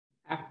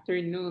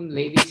Afternoon,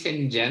 ladies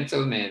and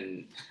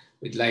gentlemen.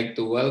 We'd like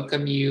to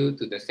welcome you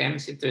to the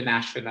Thames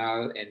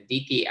International and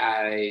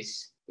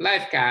DTI's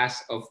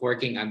livecast of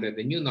Working Under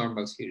the New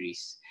Normal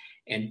series.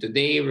 And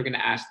today we're going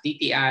to ask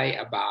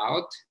DTI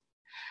about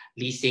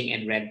leasing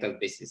and rental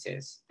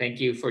businesses. Thank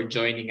you for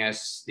joining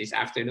us this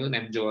afternoon.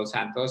 I'm Joel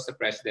Santos, the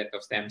president of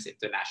Thames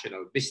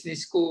International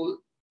Business School.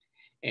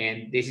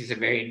 And this is a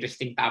very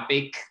interesting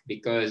topic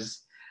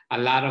because a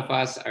lot of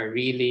us are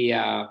really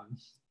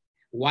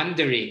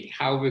wondering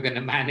how we're going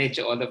to manage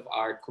all of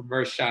our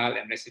commercial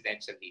and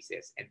residential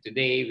leases. And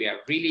today we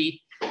have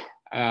really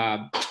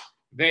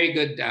very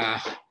good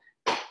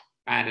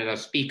panel of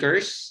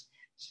speakers.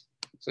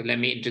 So let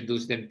me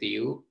introduce them to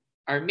you.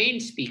 Our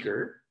main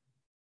speaker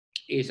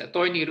is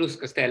Attorney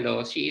Ruth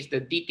Costello. She is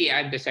the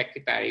DTI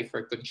Undersecretary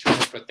for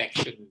Consumer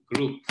Protection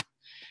Group.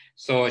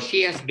 So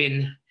she has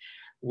been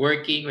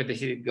working with the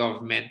city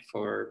government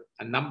for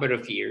a number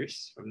of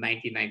years, from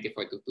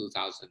 1994 to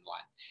 2001.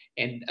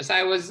 And as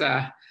I was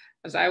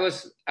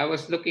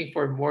looking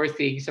for more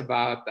things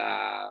about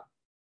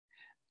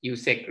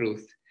USEC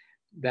Ruth,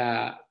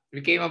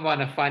 we came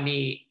upon a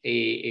funny,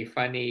 I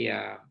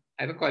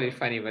don't call it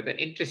funny, but an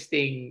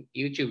interesting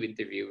YouTube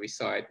interview. We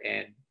saw it,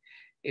 and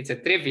it's a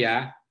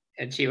trivia.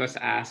 And she was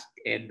asked,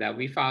 and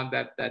we found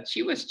that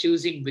she was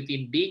choosing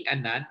between being a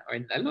nun or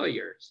a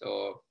lawyer.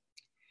 So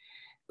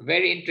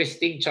very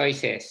interesting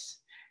choices,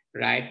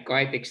 right?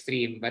 Quite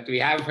extreme. But we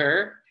have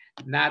her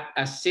not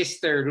as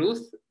Sister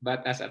Ruth,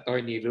 but as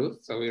Attorney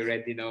Ruth. So we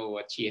already know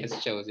what she has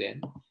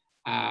chosen.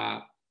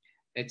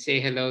 Let's say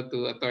hello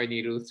to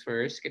Attorney Ruth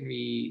first. Can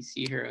we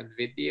see her on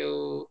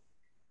video?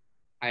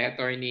 Hi,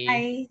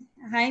 Attorney.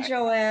 Hi,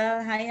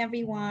 Joel. Hi,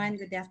 everyone.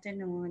 Good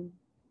afternoon.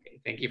 Okay,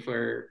 thank you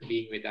for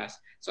being with us.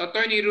 So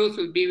Attorney Ruth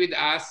will be with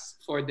us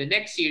for the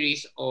next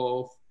series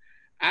of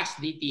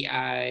Ask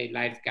DTI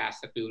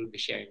livecast that we will be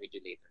sharing with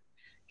you later.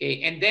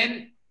 Okay, and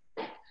then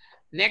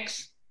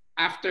next,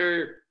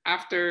 after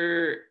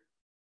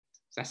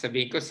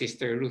sasabihin ko,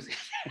 Sister Ruth.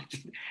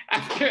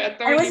 After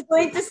Attorney, I was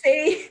going to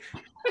say,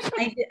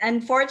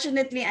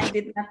 unfortunately, I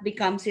did not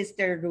become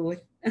Sister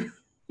Ruth.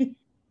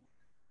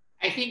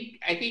 I think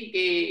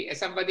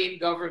somebody in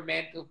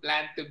government who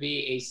planned to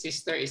be a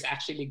sister is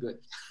actually good.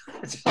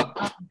 So,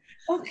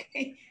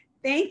 okay.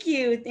 Thank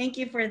you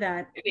for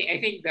that.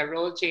 I think the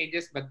role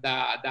changes, but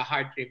the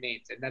heart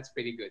remains, and that's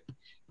pretty good.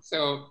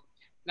 So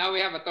now we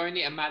have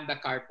Attorney Amanda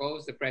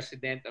Carpos, the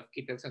president of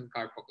Kittleson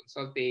Carpo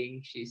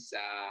Consulting.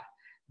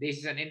 This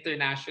is an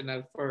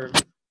international firm.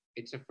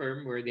 It's a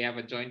firm where they have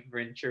a joint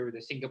venture with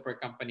a Singapore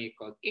company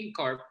called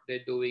Incorp.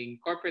 They're doing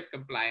corporate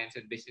compliance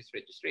and business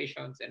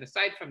registrations. And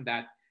aside from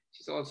that,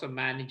 she's also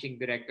managing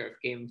director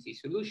of KMC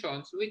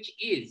Solutions, which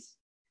is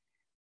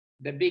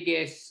the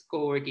biggest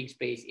co-working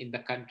space in the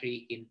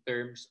country in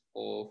terms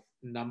of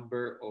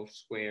number of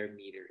square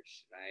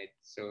meters, right?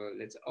 So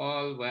let's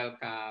all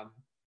welcome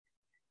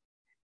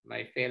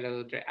my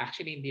fellow,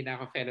 actually hindi na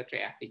ako fellow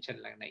triathlete, siya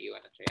lang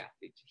naiwan na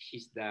triathlete.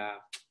 She's the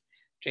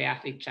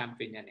triathlete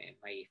champion yan and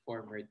my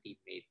former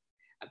teammate,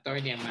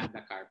 Attorney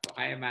Amanda Carpo.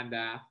 Hi,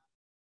 Amanda.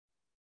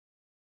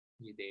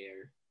 You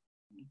there?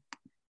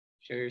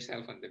 Show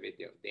yourself on the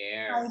video.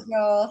 There. Hi,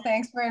 Joel.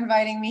 Thanks for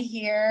inviting me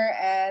here.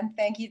 And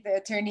thank you to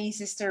Attorney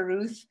Sister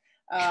Ruth.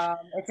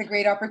 It's a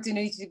great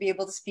opportunity to be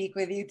able to speak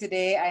with you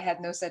today. I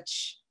had no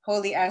such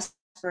holy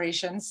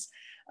aspirations.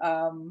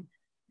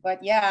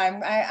 But yeah,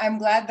 I'm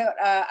glad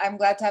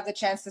to have the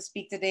chance to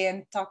speak today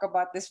and talk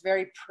about this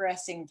very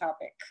pressing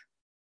topic.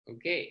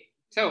 Okay.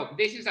 So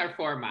this is our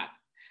format.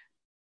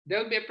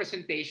 There'll be a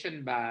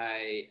presentation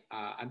by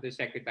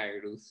Undersecretary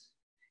Ruth.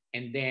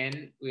 And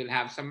then we'll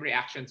have some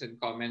reactions and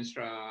comments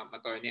from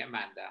Attorney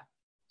Amanda.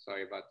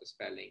 Sorry about the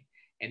spelling.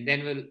 And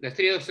then the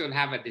three of us will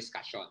have a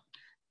discussion.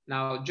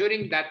 Now,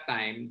 during that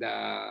time,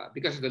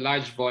 because of the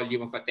large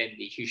volume of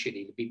attendees,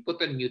 usually it'll be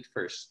put on mute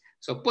first.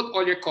 So put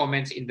all your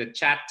comments in the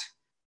chat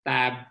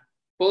tab.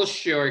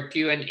 Post your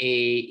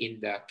Q&A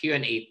in the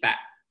Q&A tab.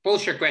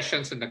 Post your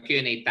questions in the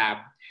Q&A tab.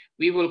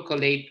 We will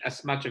collate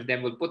as much of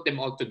them. We'll put them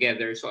all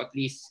together. So at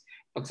least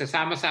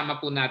pagsasama-sama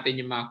po natin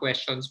yung mga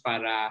questions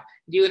para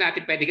hindi po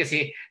natin pwede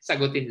kasi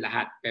sagutin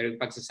lahat. Pero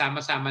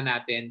pagsasama-sama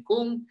natin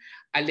kung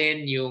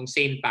alin yung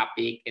same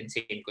topic and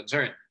same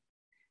concern.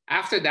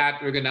 After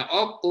that, we're gonna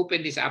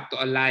open this up to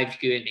a live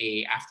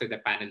Q&A after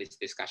the panelist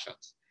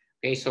discussions.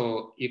 Okay,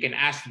 so you can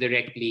ask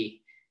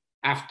directly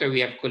after we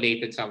have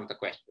collated some of the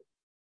questions.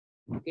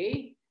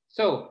 Okay,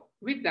 so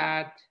with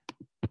that,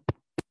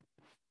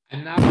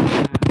 I'm now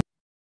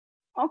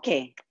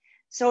Okay.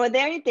 So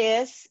there it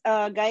is,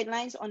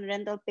 guidelines on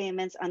rental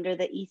payments under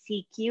the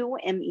ECQ,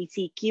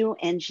 MECQ,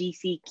 and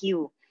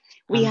GCQ.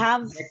 We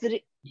have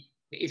three.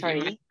 If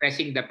you mind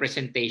pressing the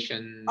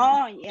presentation.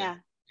 Oh, yeah.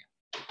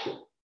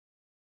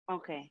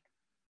 Okay.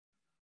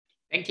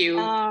 Thank you.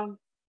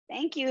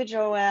 Thank you,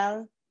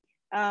 Joel.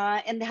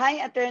 And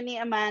hi, Attorney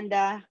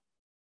Amanda.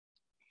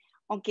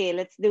 Okay,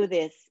 let's do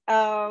this.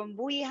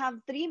 We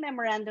have 3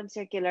 memorandum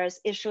circulars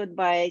issued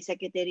by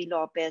Secretary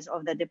Lopez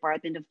of the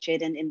Department of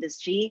Trade and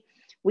Industry.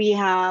 We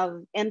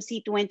have MC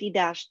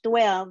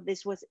 20-12.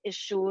 This was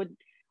issued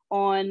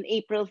on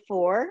April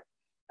 4,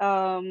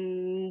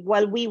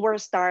 while we were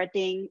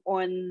starting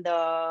on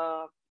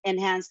the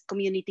enhanced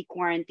community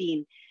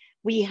quarantine.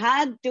 We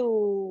had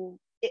to,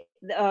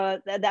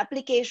 the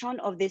application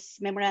of this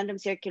memorandum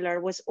circular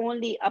was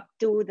only up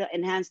to the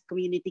enhanced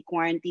community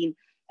quarantine.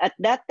 At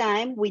that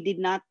time, we did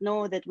not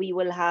know that we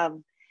will have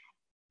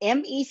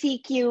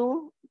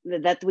MECQ,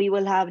 that we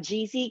will have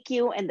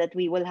GCQ, and that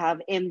we will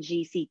have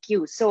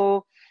MGCQ.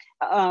 So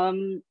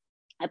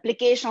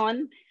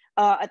application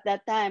at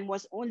that time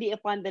was only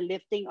upon the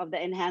lifting of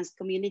the enhanced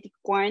community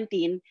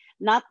quarantine,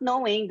 not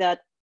knowing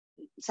that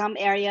some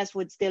areas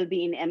would still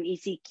be in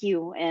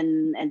MECQ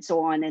and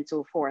so on and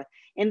so forth.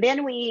 And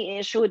then we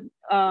issued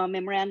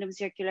Memorandum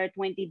Circular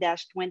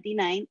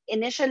 20-29.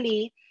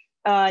 Initially,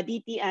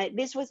 DTI,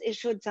 this was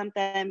issued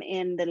sometime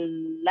in the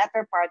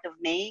latter part of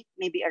May,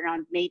 maybe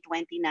around May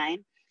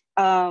 29.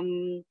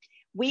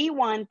 We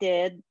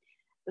wanted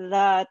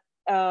that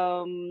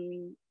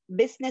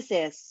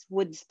businesses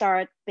would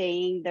start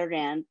paying the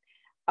rent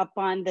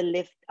upon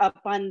the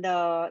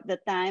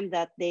time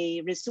that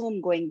they resume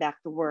going back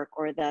to work,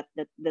 or that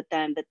the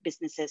time that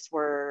businesses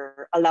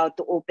were allowed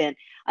to open.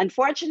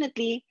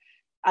 Unfortunately,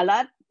 a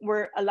lot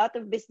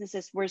of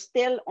businesses were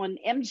still on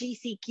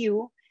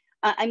MGCQ.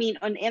 On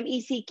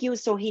MECQ,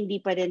 so hindi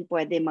pa rin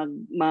pwede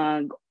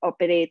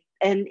mag-operate,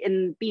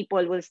 and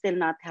people will still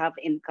not have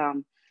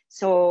income.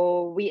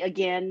 So we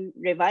again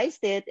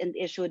revised it and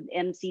issued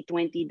MC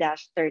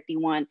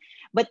 20-31.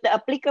 But the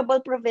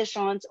applicable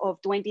provisions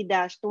of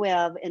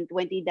 20-12 and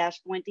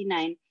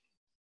 20-29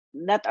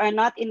 that are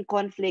not in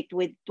conflict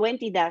with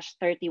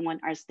 20-31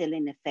 are still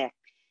in effect.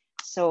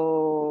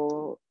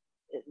 So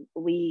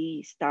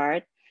we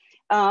start.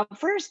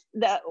 First,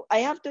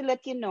 I have to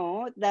let you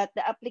know that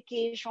the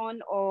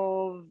application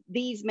of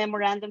these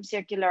memorandum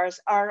circulars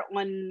are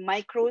on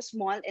micro,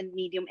 small, and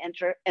medium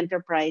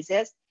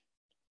enterprises.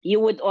 You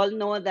would all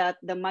know that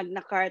the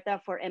Magna Carta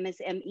for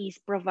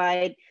MSMEs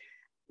provide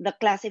the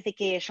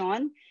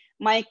classification.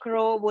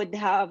 Micro would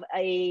have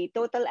a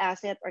total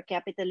asset or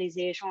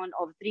capitalization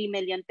of 3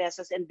 million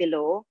pesos and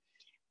below.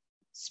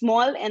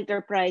 Small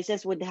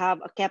enterprises would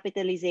have a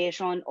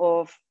capitalization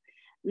of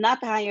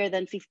not higher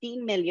than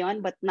 15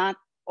 million, but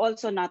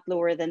also not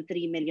lower than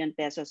 3 million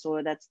pesos.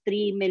 So that's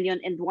 3 million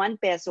and 1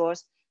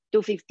 pesos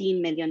to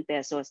 15 million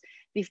pesos.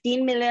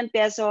 15 million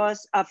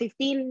pesos,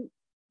 15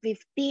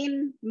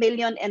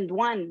 million and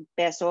 1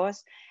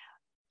 pesos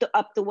to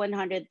up to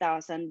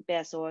 100,000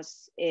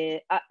 pesos,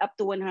 up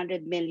to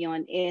 100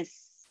 million is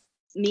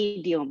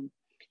medium.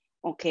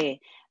 Okay,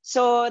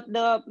 so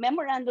the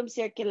memorandum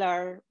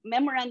circulars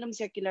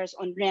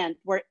on rent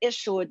were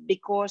issued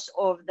because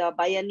of the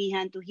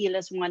Bayanihan to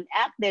Hilas 1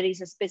 Act. There is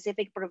a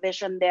specific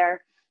provision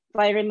there. If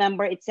I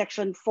remember, it's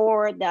section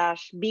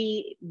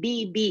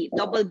 4-BB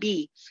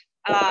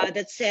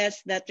that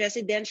says that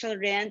residential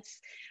rents,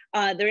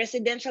 the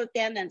residential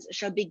tenants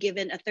shall be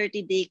given a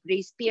 30-day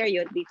grace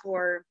period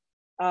before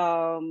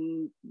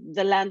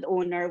the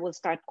landowner will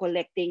start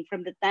collecting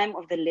from the time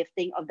of the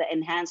lifting of the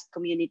enhanced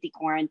community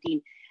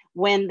quarantine.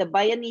 When the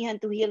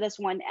Bayanihan to Hilas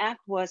 1 Act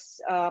was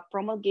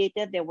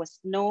promulgated, there was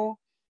no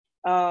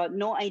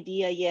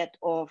idea yet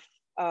of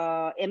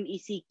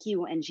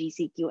MECQ and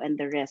GCQ and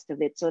the rest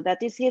of it. So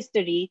that is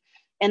history.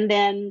 And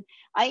then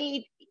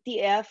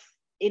IATF,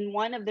 in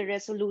one of the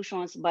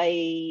resolutions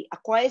by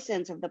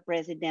acquiescence of the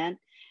president,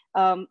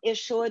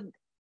 issued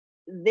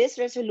this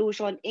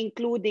resolution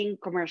including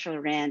commercial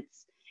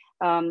rents.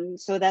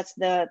 So that's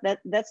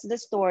the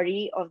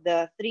story of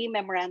the 3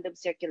 memorandum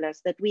circulars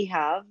that we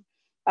have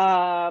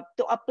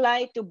to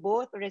apply to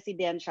both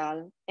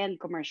residential and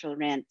commercial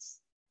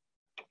rents.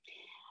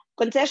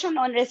 Concession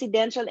on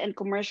residential and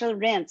commercial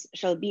rents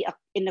shall be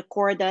in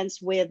accordance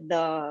with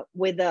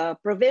the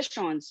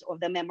provisions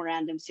of the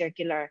memorandum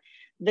circular.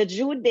 The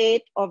due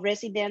date of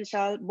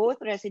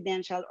both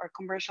residential or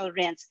commercial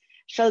rents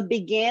shall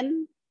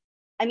begin,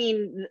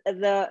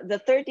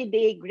 the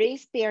 30-day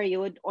grace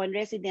period on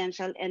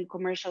residential and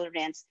commercial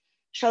rents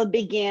shall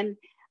begin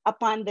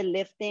upon the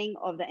lifting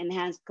of the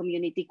enhanced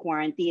community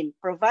quarantine,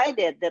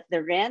 provided that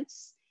the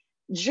rents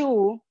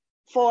due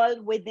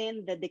fall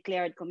within the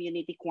declared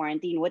community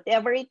quarantine.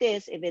 Whatever it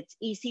is, if it's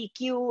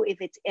ECQ,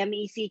 if it's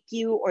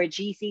MECQ, or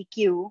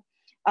GCQ,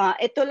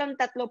 ito lang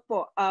tatlo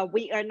po.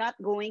 We are not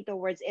going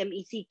towards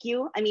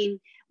MECQ.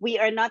 We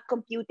are not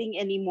computing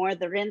anymore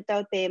the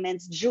rental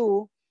payments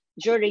due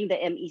during the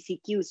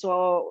MECQ.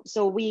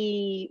 So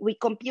we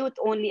compute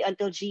only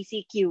until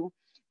GCQ.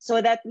 So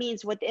that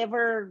means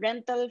whatever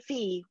rental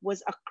fee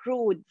was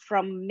accrued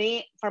from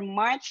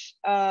March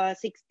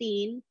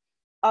 16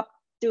 up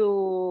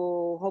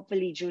to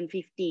hopefully June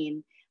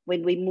 15,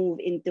 when we move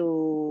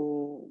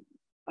into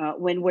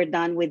when we're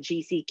done with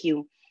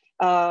GCQ.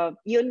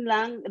 Yun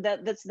lang,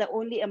 that's the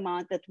only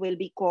amount that will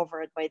be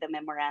covered by the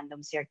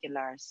memorandum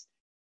circulars.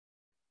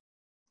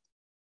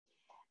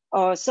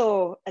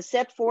 So as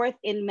set forth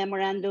in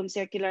Memorandum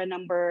Circular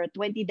number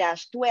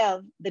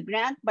 20-12, the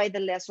grant by the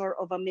lessor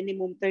of a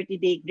minimum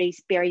 30-day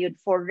grace period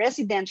for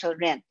residential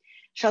rent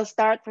shall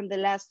start from the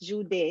last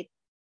due date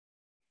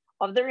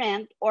of the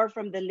rent or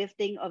from the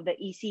lifting of the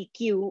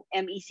ECQ,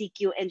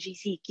 MECQ, and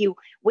GCQ,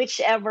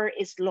 whichever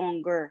is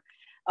longer.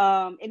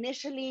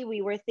 Initially,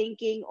 we were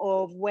thinking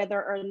of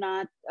whether or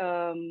not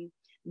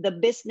the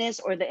business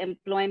or the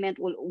employment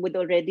would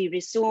already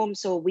resume,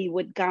 so we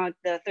would count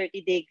the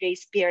 30-day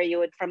grace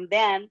period from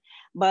then.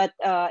 But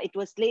it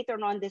was later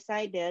on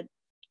decided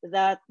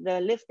that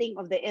the lifting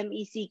of the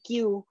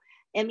MECQ,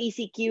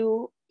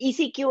 ECQ,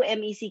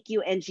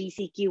 MECQ, and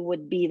GCQ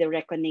would be the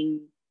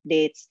reckoning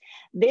dates.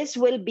 This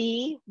will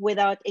be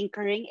without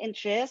incurring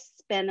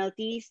interests,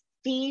 penalties,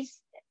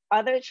 fees,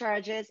 other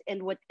charges,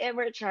 and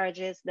whatever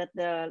charges that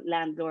the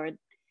landlord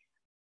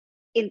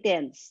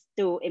intends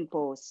to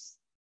impose.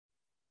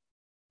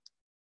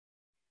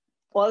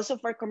 Also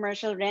for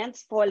commercial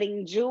rents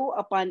falling due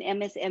upon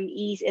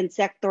MSMEs and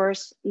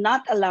sectors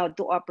not allowed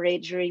to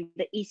operate during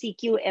the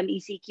ECQ,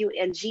 MECQ,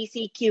 and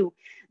GCQ,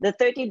 the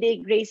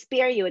 30-day grace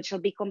period shall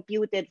be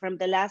computed from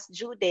the last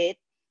due date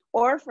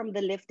or from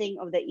the lifting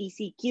of the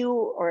ECQ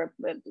or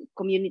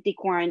community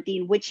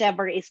quarantine,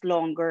 whichever is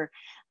longer.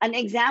 An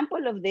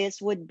example of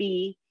this would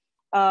be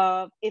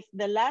if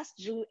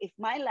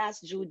my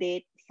last due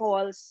date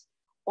falls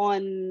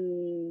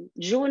on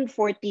June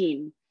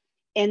 14,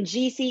 and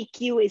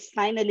GCQ is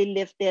finally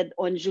lifted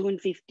on June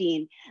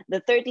 15.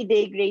 The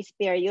 30-day grace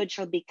period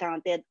shall be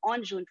counted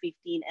on June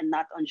 15 and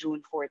not on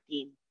June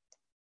 14.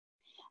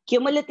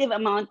 Cumulative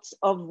amount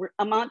of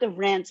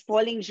rents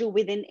falling due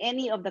within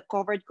any of the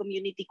covered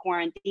community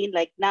quarantine,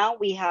 like now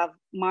we have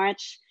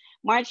March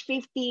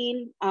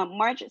 16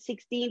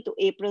 to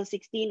April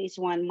 16 is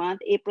 1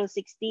 month, April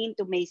 16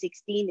 to May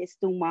 16 is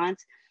 2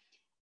 months,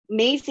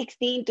 May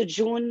 16 to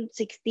June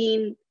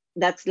 16,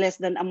 that's less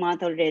than a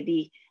month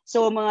already.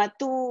 So mga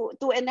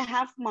two and a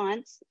half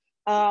months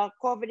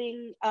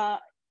accruing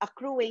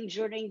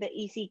during the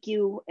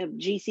ECQ and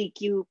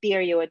GCQ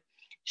period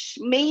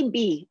may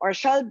be or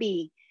shall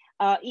be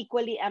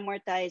equally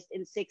amortized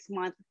in 6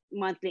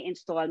 monthly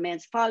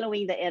installments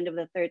following the end of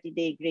the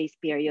 30-day grace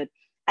period.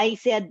 I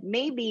said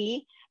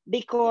maybe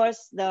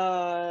because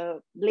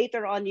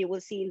later on you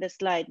will see in the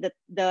slide that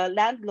the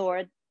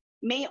landlord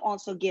may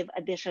also give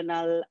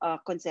additional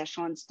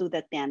concessions to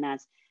the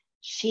tenants.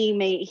 She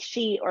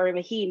or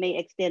he may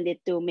extend it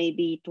to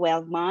maybe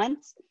 12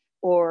 months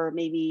or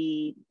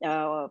maybe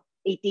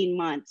 18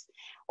 months.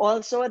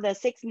 Also, the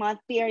 6-month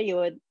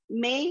period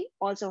may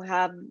also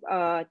have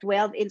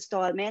 12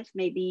 installments.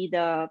 Maybe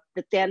the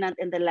tenant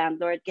and the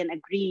landlord can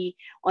agree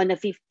on a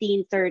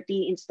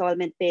 15-30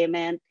 installment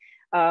payment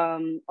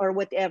or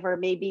whatever,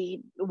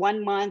 maybe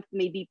 1 month,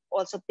 maybe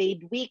also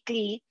paid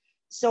weekly.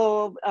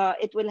 So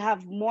it will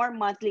have more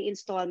monthly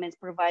installments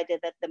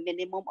provided that the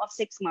minimum of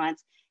 6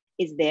 months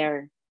is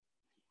there.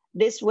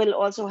 This will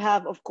also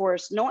have, of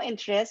course, no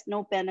interest,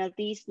 no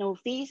penalties, no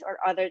fees or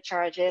other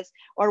charges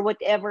or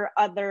whatever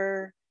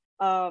other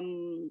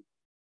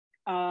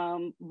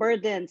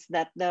burdens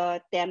that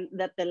the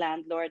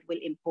landlord will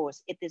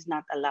impose. It is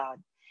not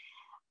allowed.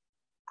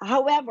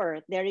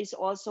 However, there is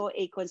also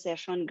a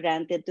concession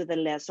granted to the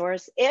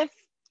lessors if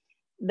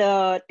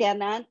the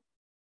tenant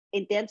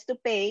intends to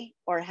pay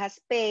or has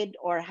paid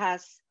or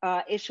has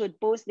issued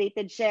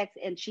post-dated checks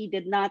and she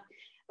did not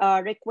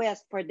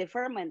request for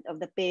deferment of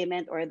the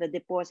payment or the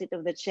deposit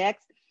of the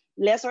checks.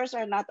 Lessors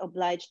are not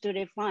obliged to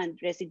refund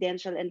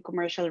residential and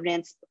commercial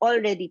rents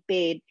already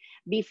paid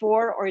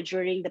before or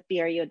during the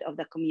period of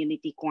the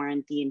community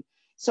quarantine.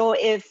 So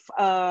if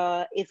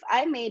I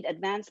made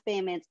advance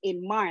payments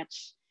in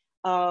March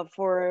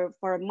for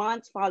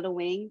months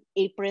following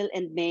April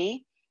and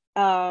May,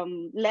 my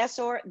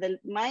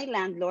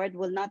landlord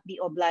will not be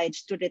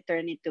obliged to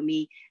return it to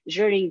me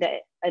during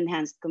the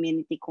enhanced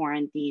community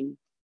quarantine.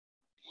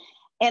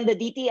 And the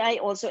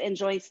DTI also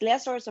enjoins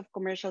lessors of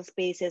commercial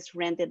spaces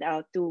rented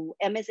out to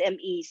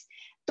MSMEs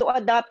to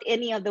adopt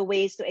any of the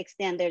ways to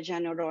extend their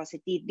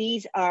generosity.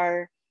 These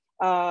are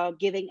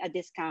giving a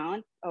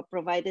discount,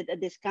 provided a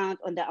discount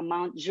on the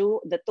amount due,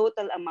 the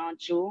total amount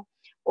due,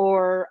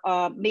 or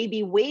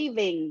maybe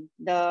waiving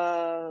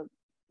the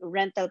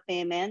rental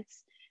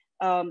payments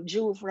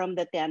due from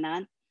the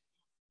tenant.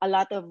 A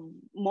lot of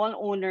mall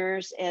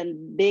owners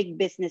and big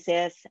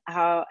businesses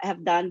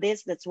have done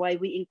this. That's why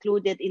we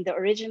included in the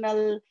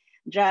original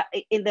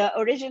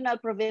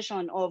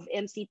provision of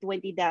MC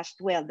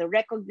 20-12 the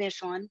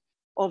recognition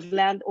of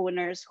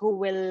landowners who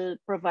will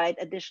provide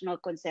additional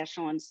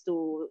concessions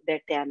to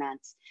their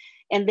tenants,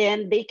 and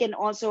then they can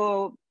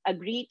also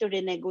agree to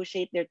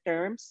renegotiate their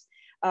terms,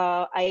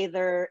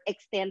 either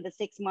extend the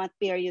 6-month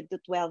period to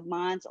 12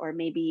 months or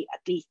maybe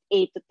at least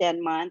 8 to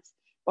 10 months.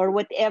 Or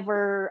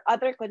whatever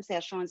other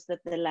concessions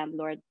that the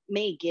landlord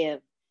may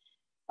give.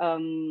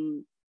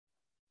 And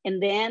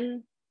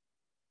then,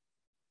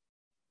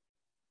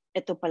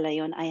 ito pala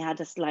yun, I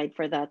had a slide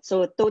for that.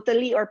 So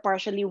totally or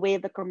partially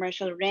waive the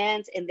commercial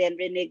rents and then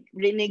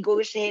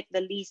renegotiate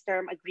the lease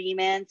term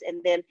agreements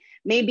and then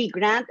maybe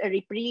grant a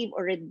reprieve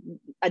or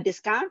a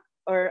discount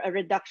or a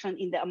reduction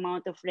in the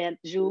amount of rent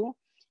due.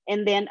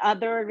 And then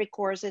other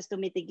recourses to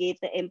mitigate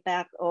the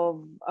impact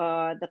of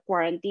the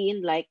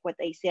quarantine, like what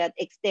I said,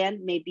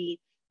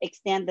 maybe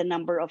extend the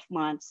number of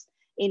months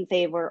in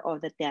favor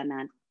of the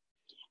tenant.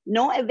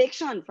 No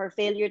eviction for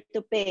failure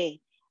to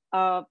pay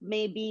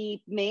may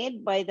be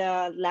made by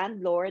the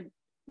landlord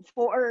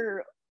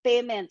for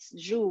payments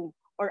due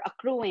or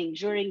accruing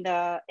during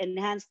the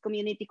enhanced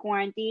community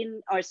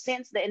quarantine, or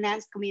since the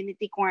enhanced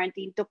community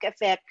quarantine took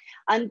effect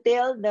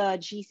until the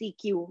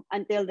GCQ,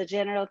 until the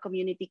general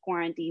community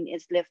quarantine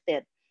is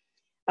lifted.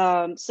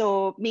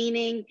 So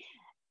meaning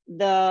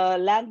the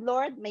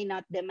landlord may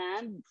not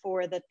demand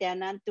for the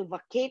tenant to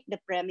vacate the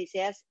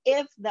premises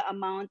if the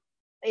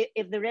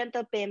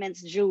rental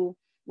payments due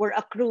were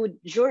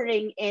accrued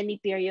during any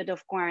period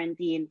of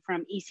quarantine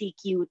from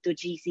ECQ to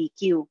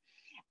GCQ.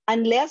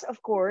 Unless,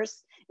 of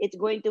course, it's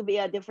going to be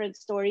a different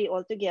story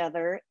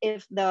altogether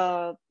if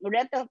the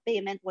rental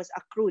payment was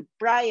accrued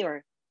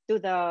prior to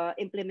the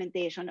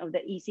implementation of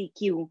the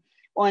ECQ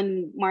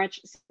on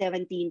March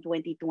 17,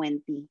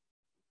 2020.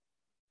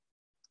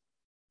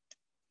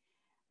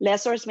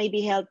 Lessors may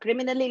be held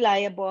criminally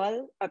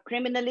liable,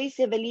 criminally,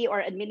 civilly,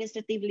 or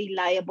administratively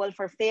liable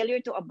for failure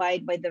to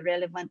abide by the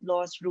relevant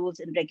laws, rules,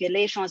 and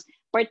regulations,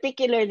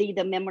 particularly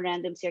the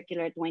Memorandum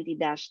Circular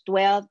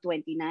 20-12,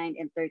 29,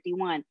 and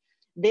 31.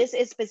 This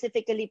is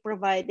specifically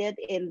provided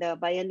in the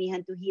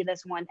Bayanihan to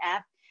Hilas 1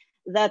 Act,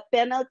 that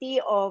penalty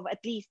of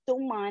at least 2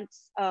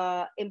 months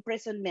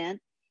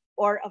imprisonment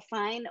or a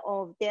fine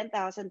of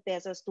 10,000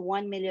 pesos to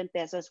 1 million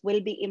pesos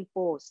will be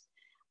imposed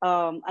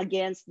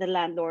against the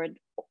landlord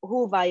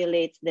who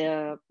violates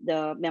the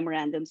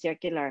memorandum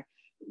circular.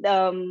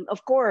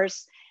 Of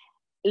course,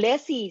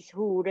 lessees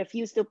who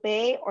refuse to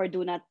pay or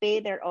do not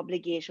pay their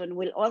obligation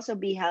will also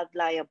be held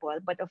liable,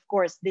 but of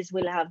course, this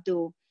will have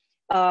to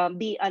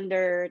be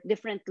under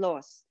different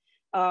laws.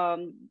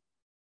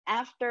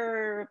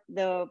 After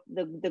the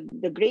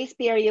grace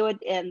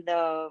period and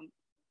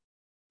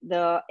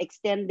the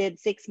extended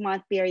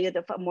 6-month period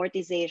of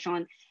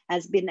amortization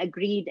has been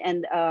agreed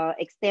and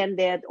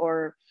extended,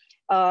 or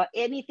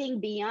anything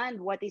beyond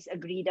what is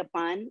agreed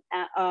upon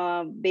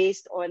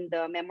based on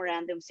the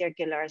memorandum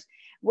circulars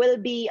will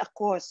be a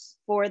cause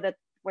for the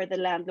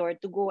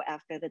landlord to go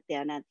after the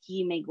tenant.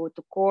 He may go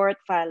to court,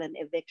 file an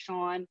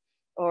eviction,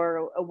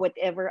 or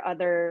whatever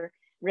other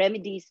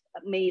remedies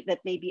that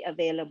may be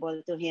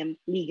available to him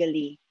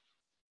legally.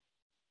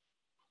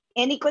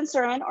 Any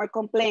concern or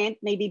complaint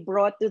may be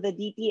brought to the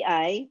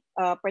DTI,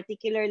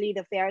 particularly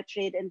the Fair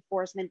Trade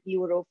Enforcement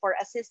Bureau, for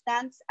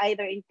assistance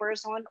either in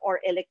person or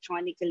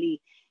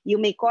electronically. You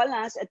may call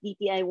us at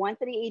DTI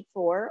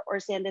 1384 or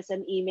send us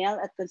an email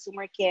at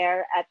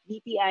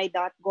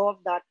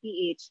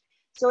consumercare@dti.gov.ph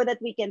so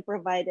that we can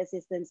provide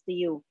assistance to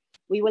you.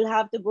 We will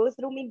have to go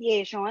through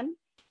mediation,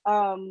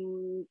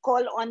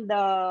 call on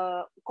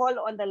the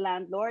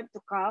landlord to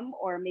come,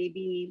 or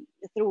maybe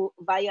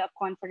via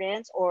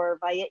conference or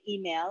via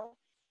email,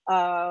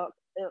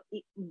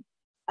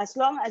 as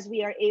long as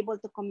we are able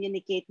to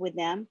communicate with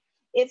them,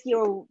 if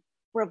you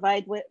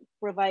provide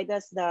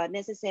us the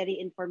necessary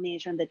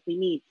information that we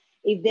need.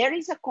 If there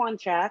is a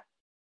contract,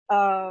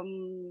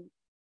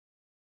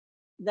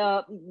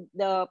 the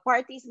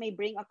parties may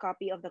bring a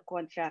copy of the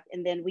contract,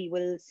 and then we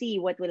will see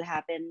what will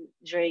happen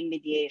during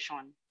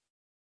mediation.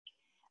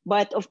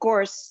 But of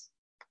course,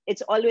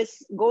 it's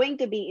always going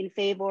to be in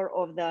favor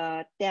of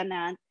the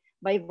tenant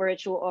by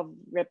virtue of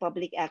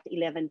Republic Act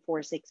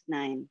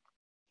 11469.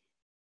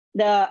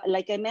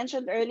 Like I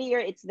mentioned earlier,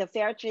 it's the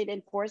Fair Trade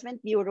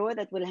Enforcement Bureau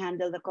that will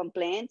handle the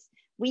complaints.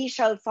 We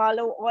shall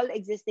follow all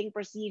existing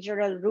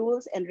procedural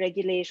rules and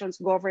regulations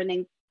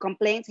governing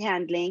complaints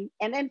handling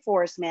and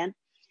enforcement,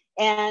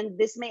 and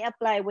this may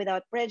apply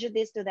without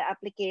prejudice to the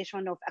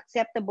application of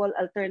acceptable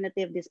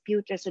alternative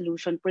dispute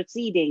resolution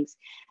proceedings.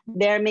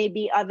 There may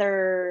be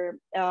other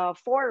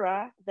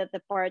fora that the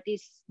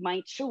parties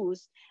might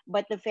choose,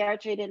 but the Fair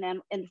Trade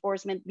and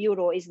Enforcement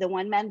Bureau is the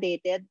one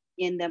mandated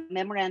in the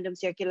memorandum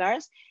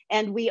circulars,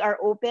 and we are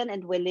open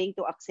and willing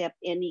to accept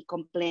any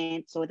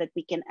complaint so that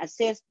we can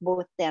assist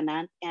both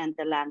tenant and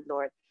the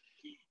landlord.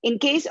 In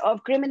case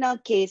of criminal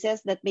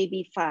cases that may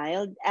be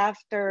filed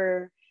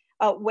after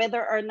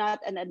whether or not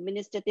an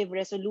administrative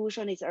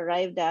resolution is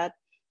arrived at,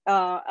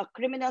 a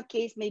criminal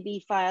case may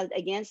be filed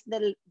against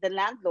the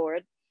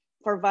landlord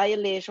for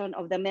violation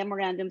of the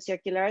memorandum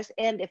circulars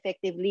and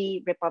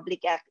effectively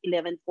Republic Act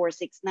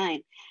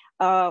 11469.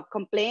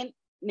 Complaint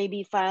may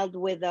be filed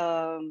with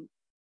the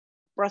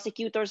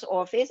prosecutor's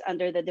office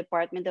under the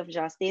Department of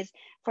Justice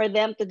for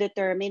them to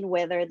determine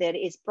whether there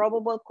is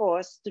probable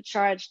cause to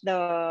charge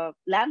the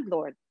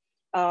landlord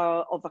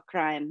of a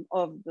crime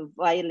of the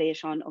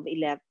violation of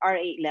RA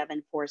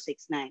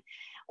 11469.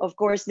 Of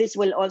course, this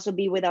will also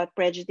be without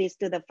prejudice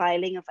to the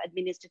filing of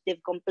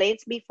administrative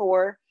complaints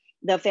before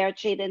the Fair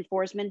Trade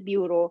Enforcement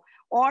Bureau,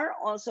 or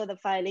also the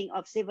filing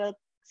of civil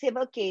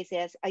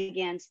cases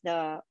against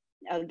the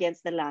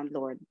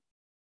landlord.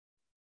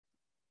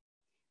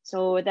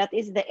 So that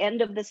is the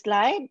end of the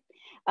slide.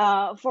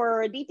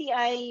 For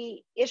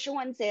DTI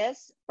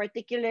issuances,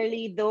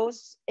 particularly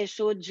those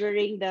issued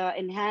during the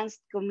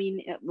enhanced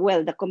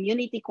the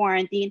community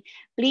quarantine,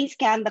 please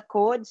scan the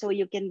code so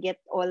you can get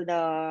all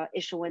the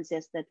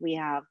issuances that we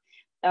have.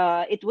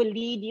 It will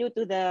lead you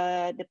to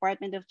the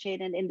Department of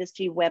Trade and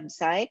Industry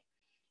website,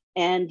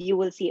 and you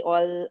will see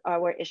all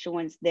our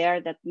issuance there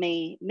that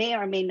may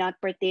or may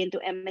not pertain to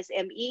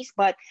MSMEs,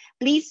 but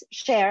please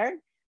share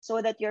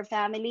so that your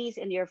families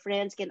and your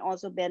friends can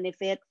also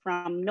benefit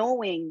from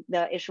knowing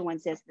the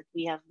issuances that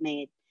we have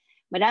made.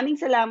 Maraming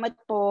salamat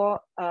po.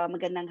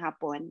 Magandang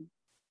hapon.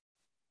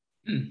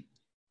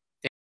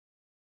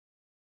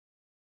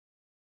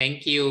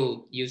 Thank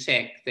you,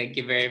 Yusek. Thank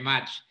you very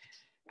much.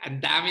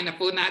 Ang dami na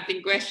po nating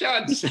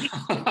questions.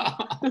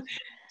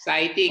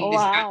 Exciting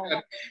discussion.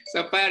 Wow.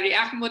 So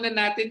pa-react muna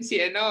natin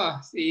si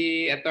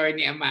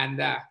Attorney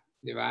Amanda,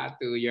 di ba,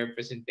 to your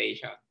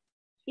presentation.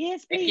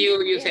 Yes, please. Thank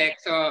you,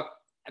 Yusek. So,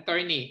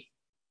 Attorney.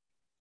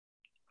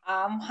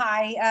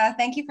 Hi,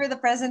 thank you for the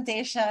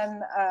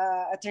presentation,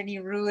 Attorney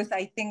Ruth.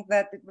 I think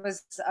that it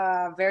was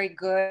very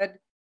good.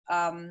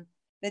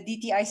 The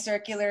DTI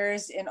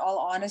circulars, in all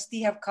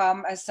honesty, have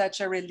come as such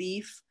a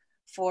relief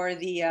for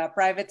the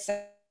private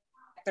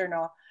sector.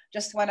 No,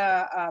 just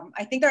wanna.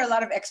 I think there are a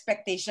lot of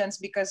expectations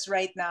because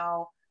right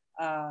now,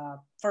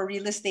 for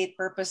real estate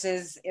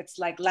purposes, it's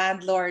like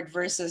landlord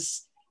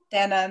versus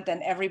tenant,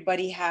 and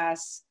everybody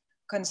has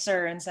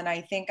concerns. And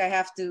I think I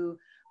have to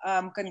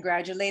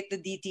congratulate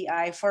the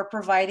DTI for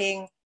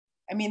providing.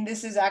 I mean,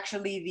 this is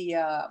actually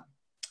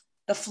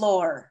the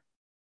floor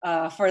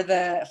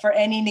for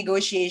any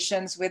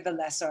negotiations with the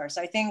lessors.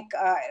 I think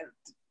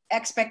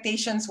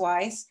expectations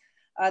wise,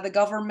 the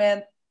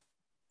government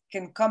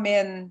can come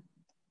in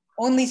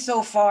only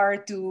so far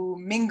to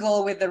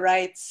mingle with the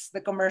rights, the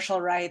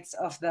commercial rights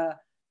of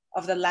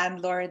the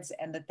landlords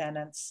and the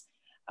tenants.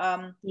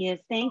 Yes,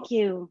 thank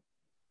you.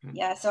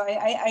 Yeah, so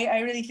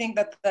I really think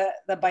that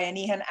the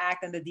Bayanihan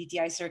Act and the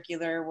DTI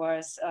circular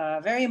was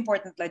very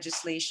important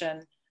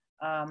legislation.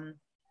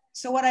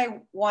 So what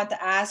I want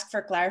to ask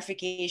for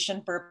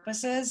clarification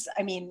purposes,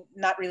 I mean,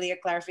 not really a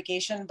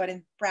clarification, but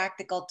in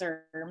practical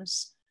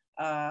terms,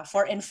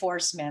 for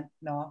enforcement,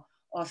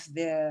 of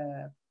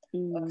the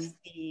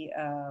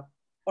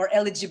or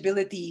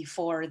eligibility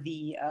for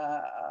the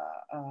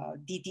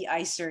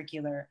DTI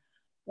circular.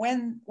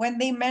 When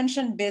they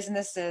mention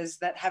businesses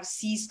that have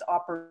ceased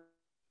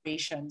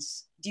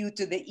operations due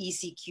to the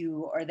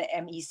ECQ or the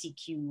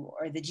MECQ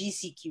or the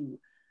GCQ,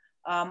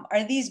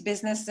 are these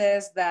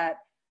businesses that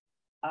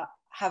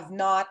have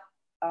not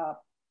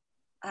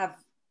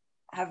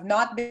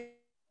been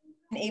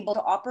able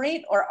to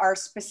operate, or are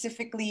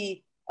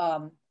specifically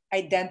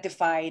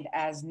identified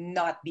as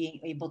not being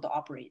able to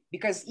operate?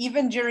 Because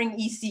even during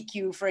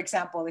ECQ, for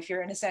example, if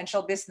you're an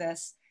essential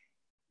business,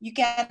 you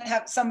can't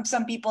have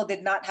some people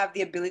did not have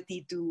the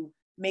ability to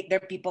make their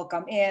people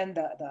come in.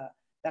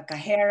 The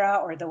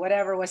cajera or the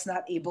whatever was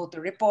not able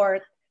to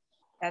report,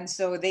 and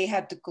so they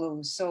had to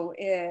close. So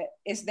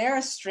is there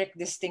a strict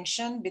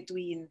distinction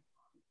between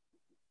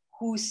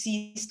who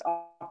ceased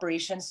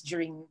operations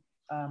during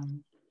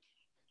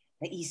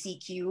the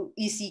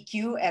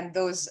ECQ and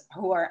those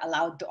who are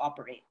allowed to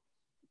operate?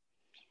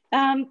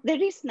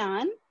 There is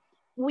none.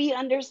 We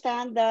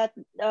understand that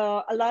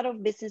a lot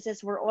of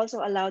businesses were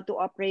also allowed to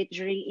operate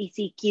during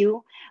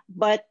ECQ,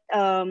 but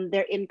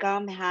their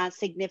income has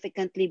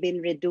significantly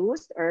been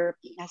reduced or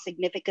has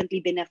significantly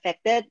been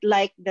affected,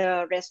 like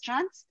the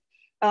restaurants.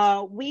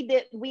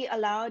 We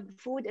allowed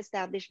food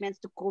establishments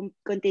to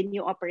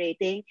continue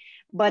operating,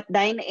 but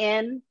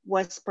dine-in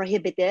was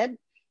prohibited.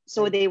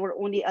 So they were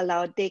only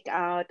allowed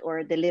takeout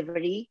or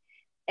delivery.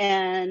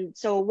 And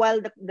so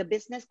while the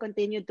business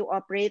continued to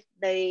operate,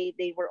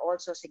 they were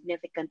also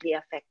significantly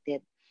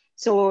affected.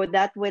 So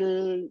that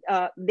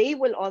they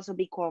will also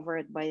be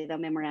covered by the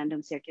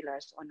memorandum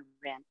circulars on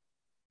rent.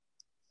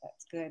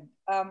 That's good.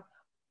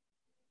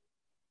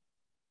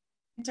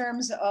 In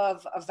terms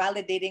of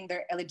validating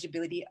their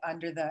eligibility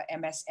under the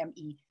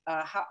MSME,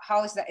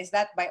 how is that? Is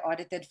that by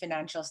audited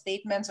financial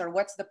statements, or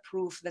what's the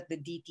proof that the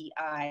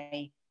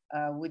DTI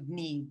would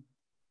need?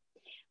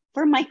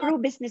 For micro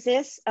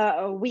businesses,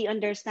 we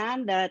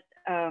understand that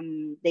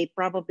they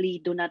probably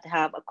do not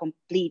have a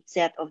complete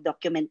set of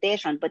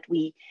documentation, but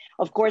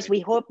of course,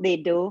 we hope they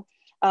do.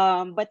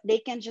 But they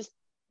can just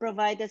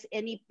provide us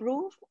any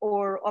proof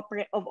or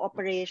of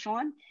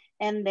operation,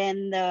 and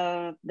then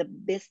the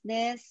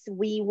business,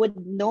 we would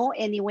know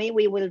anyway.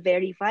 We will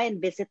verify and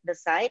visit the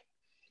site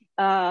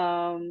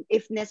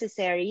if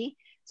necessary,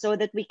 so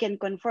that we can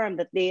confirm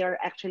that they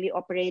are actually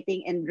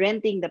operating and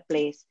renting the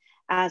place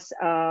as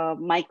a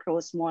micro,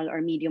 small,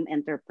 or medium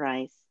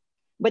enterprise.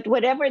 But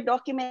whatever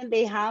document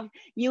they have,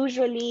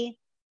 usually,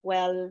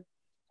 well,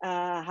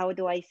 how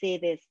do I say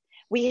this?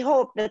 We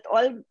hope that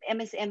all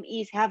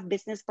MSMEs have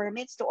business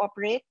permits to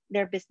operate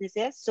their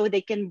businesses, so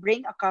they can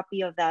bring a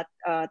copy of that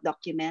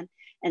document.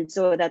 And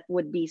so that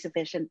would be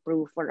sufficient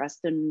proof for us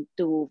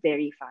to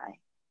verify.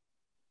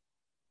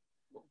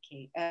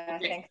 Okay,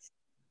 thanks.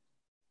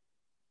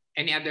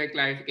 Any other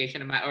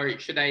clarification, or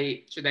should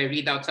I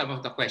read out some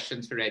of the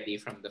questions already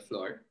from the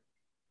floor?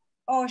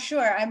 Oh,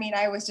 sure. I mean,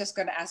 I was just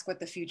going to ask what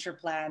the future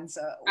plans,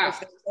 if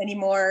there's any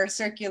more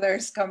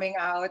circulars coming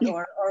out,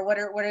 or what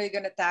are you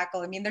going to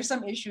tackle? I mean, there's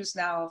some issues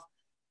now of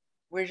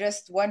we're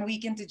just 1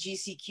 week into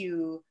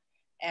GCQ,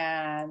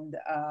 and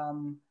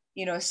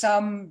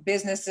some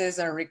businesses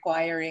are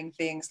requiring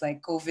things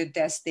like COVID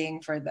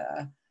testing for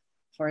the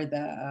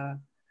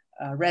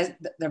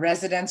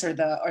residents or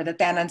the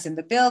tenants in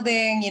the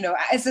building.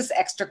 It's this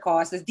extra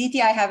cost. Does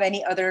DTI have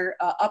any other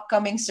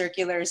upcoming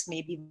circulars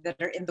maybe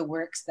that are in the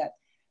works that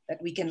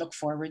we can look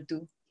forward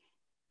to?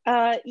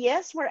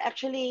 Yes, we're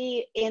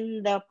actually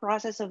in the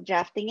process of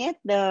drafting it.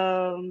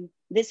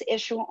 This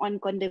issue on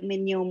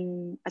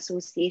condominium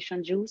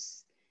association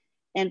dues,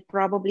 and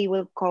probably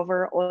will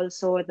cover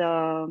also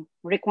the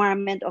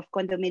requirement of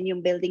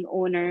condominium building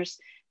owners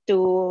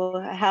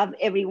to have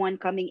everyone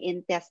coming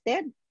in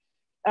tested.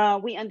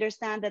 We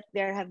understand that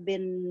there have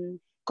been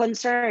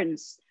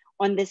concerns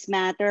on this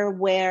matter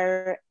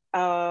where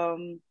a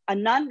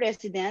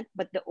non-resident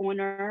but the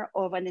owner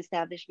of an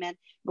establishment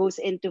goes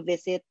in to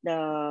visit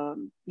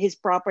his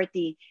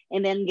property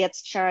and then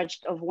gets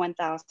charged of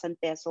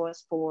 1,000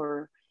 pesos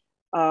for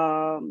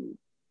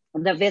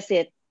the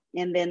visit,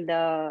 and then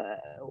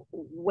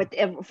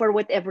for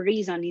whatever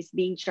reason he's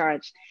being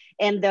charged,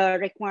 and the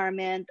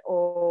requirement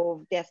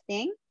of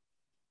testing.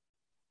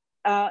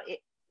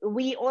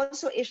 We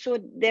also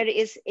issued, there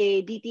is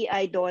a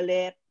DTI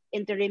DOLE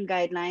interim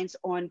guidelines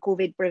on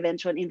COVID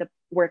prevention in the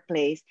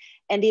workplace.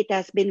 And it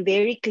has been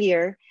very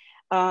clear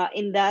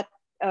in that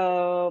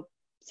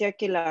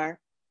circular,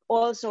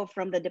 also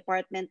from the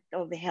Department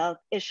of Health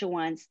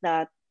issuance,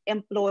 that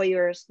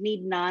employers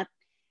need not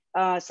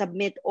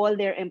submit all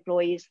their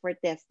employees for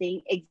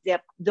testing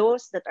except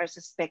those that are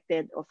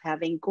suspected of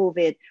having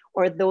COVID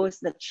or those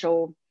that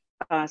show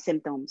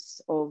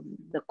symptoms of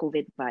the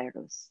COVID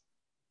virus.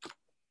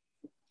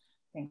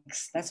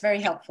 Thanks. That's very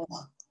helpful.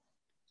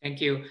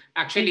 Thank you.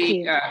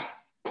 Actually,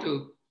 Thank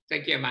you.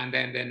 thank you, Amanda,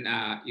 and then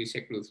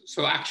Yusek Ruth.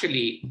 So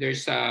actually,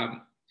 there's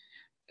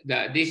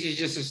this is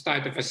just a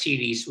start of a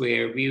series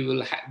where we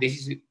will.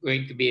 This is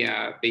going to be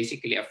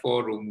basically a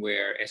forum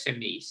where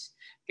SMEs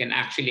can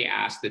actually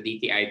ask the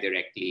DTI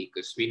directly,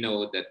 because we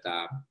know that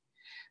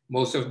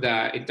most of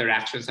the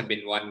interactions have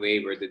been one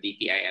way, where the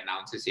DTI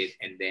announces it,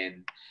 and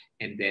then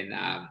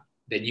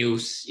the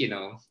news,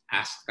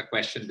 ask the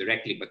question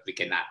directly, but we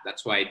cannot.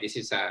 That's why this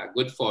is a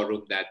good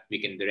forum that we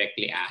can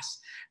directly ask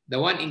the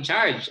one in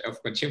charge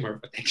of consumer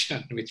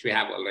protection, which we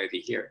have already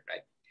here,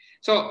 right?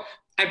 So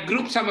I've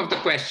grouped some of the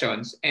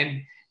questions,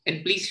 and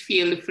please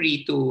feel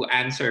free to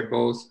answer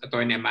both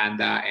Attorney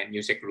Amanda and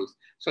Yusek Ruth.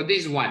 So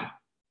this is one.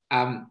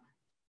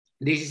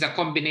 This is a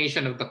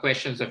combination of the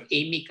questions of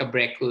Amy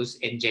Cabrecus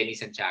and Jenny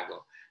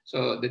Santiago.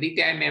 So the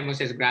DTI memo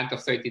says grant of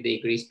 30-day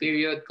grace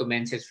period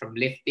commences from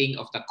lifting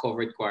of the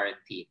covered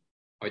quarantine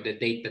or the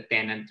date the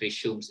tenant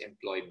resumes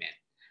employment,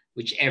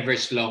 whichever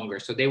is longer.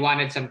 So they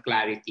wanted some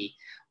clarity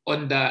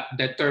on the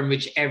term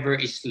whichever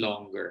is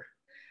longer,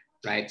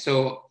 right?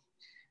 So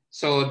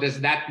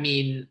does that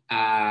mean,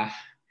 I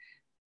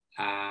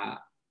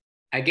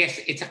guess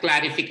it's a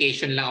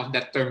clarification lang of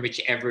that term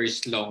whichever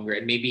is longer,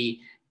 and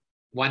maybe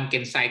one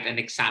can cite an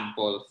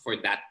example for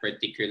that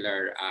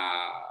particular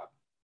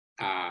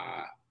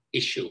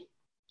issue.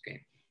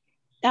 Okay.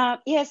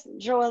 Yes,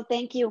 Joel,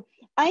 thank you.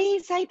 I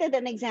cited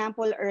an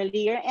example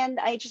earlier, and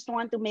I just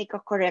want to make a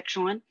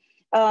correction.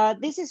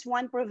 This is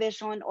one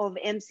provision of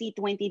MC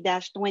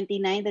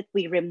 20-29 that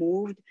we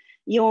removed.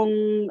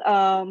 Yung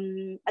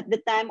at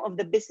the time of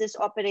the business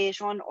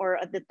operation or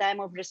at the time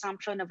of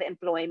resumption of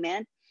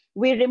employment,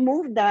 we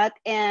removed that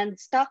and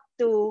stuck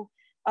to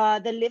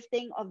the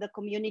lifting of the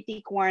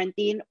community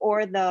quarantine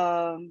or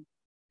the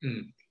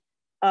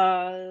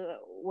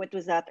what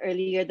was that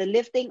earlier? The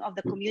lifting of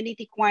the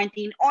community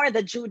quarantine or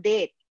the due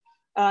date,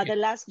 the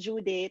last due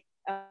date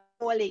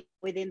falling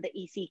within the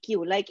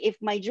ECQ. Like if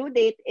my due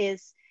date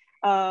is,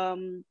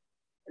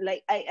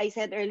 like I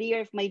said earlier,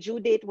 if my due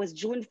date was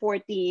June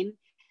 14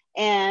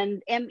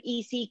 and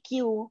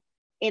MECQ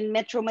in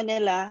Metro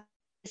Manila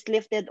is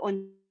lifted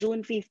on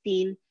June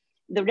 15,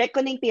 the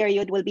reckoning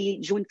period will be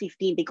June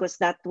 15 because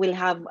that will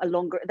have a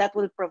longer, that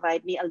will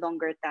provide me a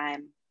longer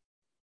time.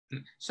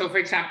 So for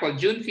example,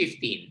 June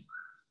 15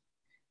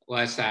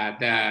 was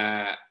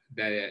the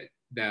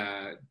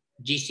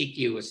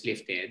GCQ was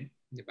lifted,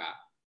 diba?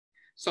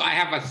 So I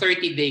have a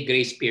 30-day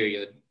grace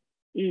period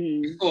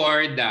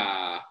for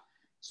the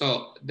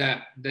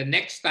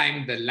next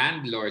time the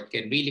landlord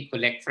can really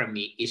collect from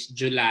me is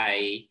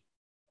July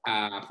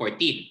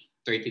 14,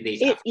 30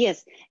 days after.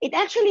 Yes, it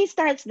actually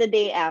starts the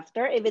day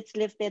after. If it's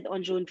lifted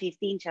on June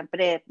 15,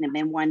 syempre,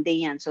 may 1 day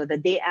yan. So the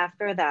day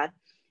after that,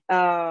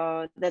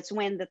 that's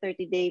when the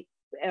 30-day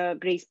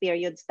grace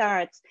period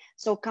starts.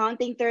 So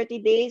counting 30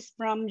 days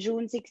from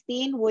June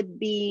 16 would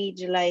be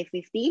July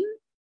 15?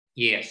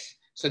 Yes.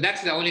 So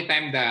that's the only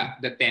time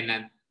the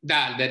tenant,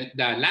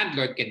 the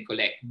landlord can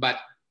collect, but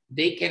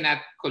they cannot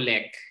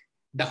collect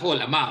the whole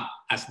amount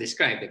as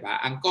described, diba?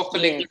 Ang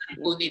ko-collect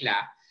po nila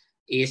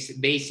is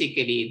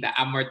basically the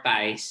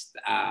amortized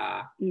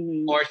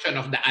portion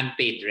of the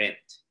unpaid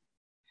rent.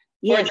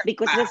 Yes,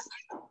 because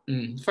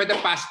for the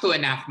past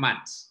 2.5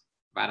 months.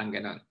 Parang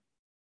ganon.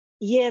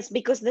 Yes,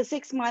 because the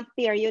 6-month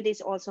period is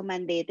also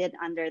mandated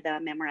under the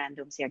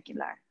memorandum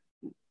circular.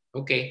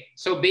 Okay.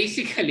 So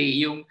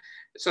basically,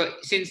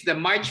 since the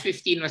March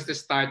 15 was the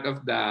start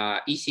of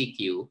the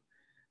ECQ,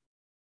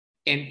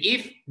 and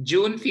if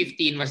June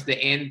 15 was the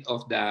end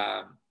of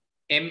the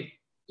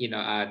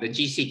the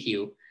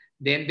GCQ,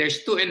 then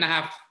there's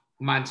 2.5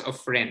 months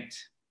of rent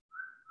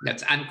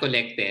that's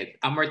uncollected.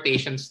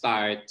 Amortization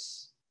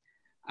starts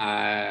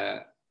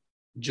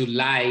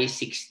July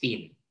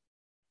 16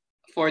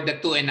 for the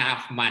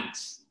 2.5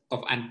 months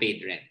of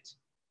unpaid rent.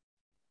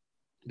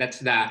 That's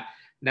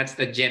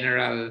the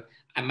general.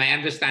 My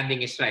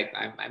understanding is right.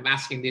 I'm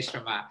asking this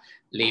from a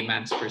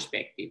layman's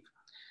perspective.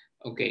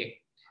 Okay,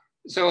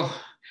 so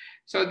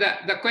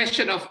the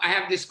question of I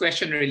have this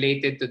question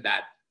related to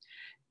that.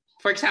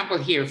 For example,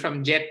 here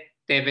from Jet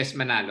Teves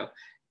Manalo,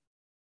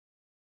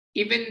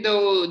 even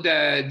though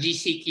the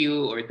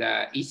GCQ or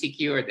the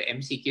ECQ or the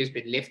MCQ has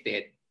been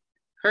lifted,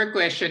 her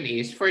question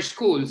is for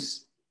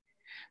schools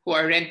who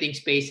are renting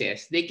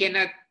spaces, they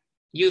cannot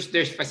use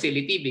their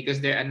facility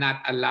because they are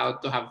not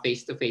allowed to have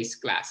face-to-face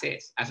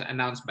classes as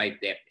announced by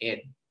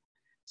DepEd.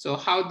 So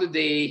how do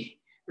they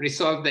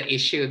resolve the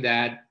issue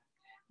that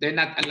they're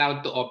not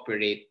allowed to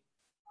operate?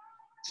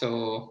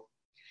 So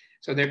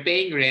they're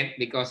paying rent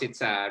because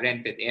it's a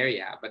rented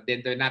area, but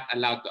then they're not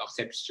allowed to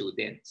accept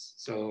students.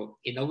 So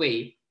in a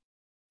way,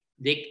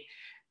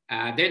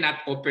 they're not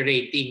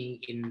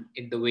operating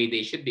in the way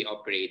they should be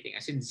operating,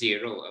 as in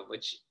zero,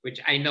 which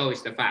I know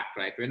is the fact,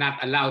 right? We're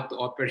not allowed to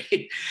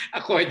operate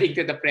according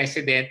to the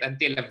president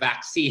until a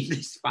vaccine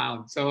is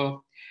found.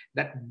 So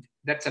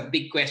that's a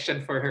big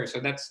question for her. So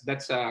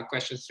that's a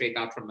question straight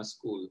out from a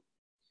school.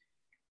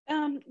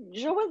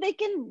 Joel, they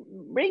can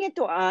bring it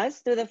to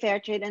us, to the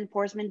Fair Trade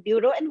Enforcement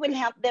Bureau, and we'll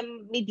help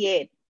them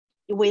mediate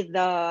with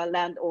the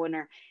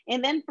landowner.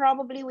 And then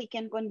probably we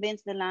can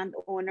convince the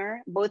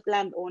landowner, both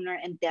landowner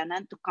and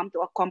tenant, to come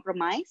to a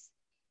compromise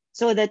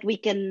so that we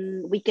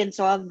can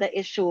solve the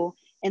issue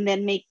and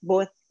then make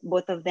both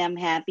of them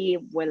happy.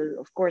 Well,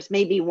 of course,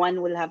 maybe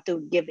one will have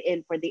to give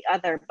in for the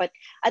other, but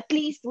at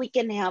least we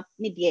can help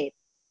mediate.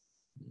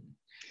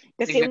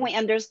 Kasi we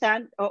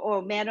understand,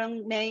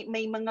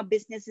 may mga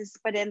businesses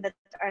pa rin that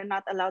are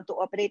not allowed to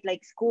operate,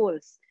 like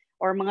schools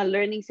or mga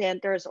learning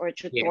centers or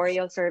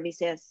tutorial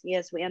services.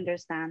 Yes, we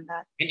understand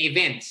that. And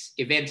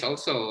events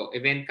also,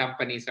 event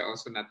companies are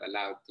also not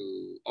allowed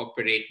to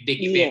operate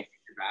big events.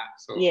 Right?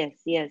 So,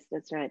 yes,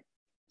 that's right.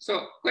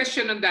 So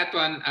question on that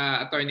one,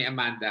 Attorney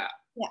Amanda.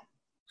 Yeah.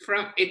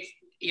 From it,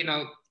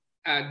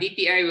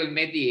 DTI will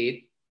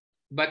mediate,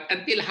 but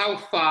until how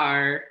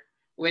far,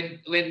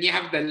 when you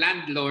have the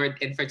landlord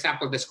and, for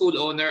example, the school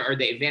owner or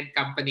the event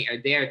company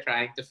are there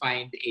trying to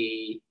find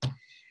a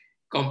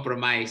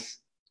compromise,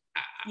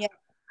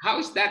 how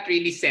is that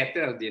really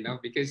settled?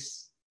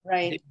 Because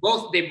right,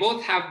 they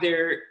both have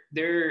their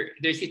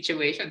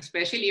situation,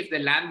 especially if the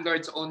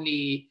landlord's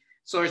only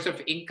source of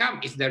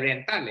income is the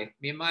rental.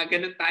 May mga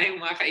ganun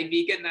tayong mga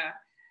kaibigan na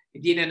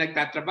hindi na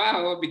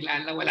nagtatrabaho,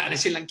 biglaan lang wala na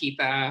silang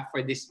kita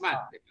for this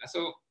month.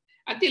 So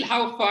until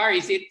how far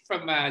is it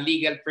from a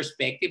legal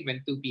perspective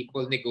when two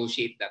people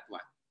negotiate that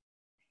one?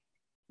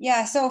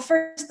 Yeah, so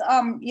first,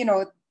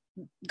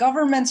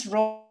 government's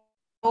role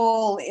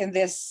in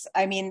this,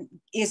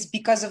 is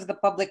because of the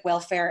public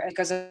welfare and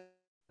because of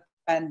the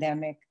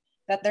pandemic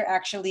that they're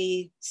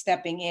actually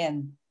stepping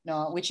in,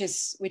 which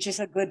is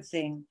a good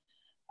thing.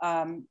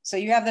 So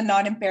you have the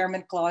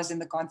non-impairment clause in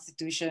the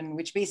Constitution,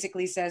 which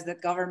basically says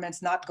that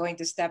government's not going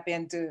to step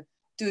in to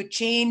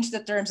change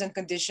the terms and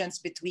conditions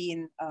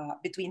between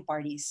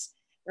parties.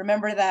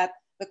 Remember that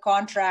the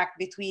contract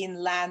between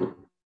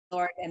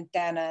landlord and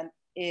tenant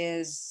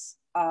is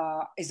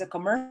a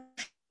commercial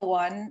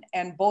one,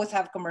 and both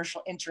have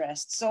commercial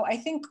interests. So I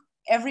think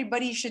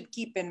everybody should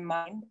keep in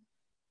mind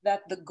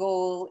that the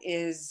goal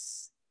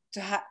is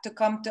to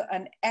come to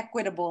an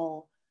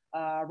equitable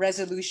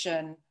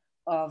resolution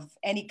of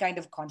any kind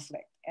of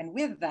conflict. And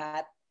with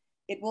that,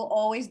 it will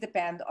always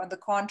depend on the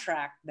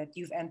contract that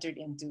you've entered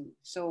into.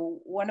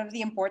 So one of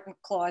the important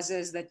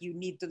clauses that you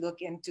need to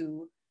look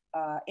into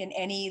in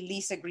any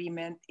lease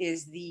agreement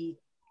is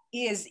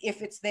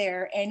if it's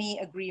there, any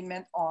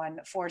agreement on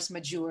force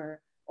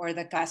majeure or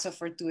the caso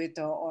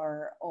fortuito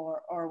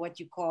or what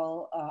you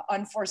call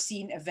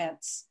unforeseen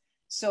events.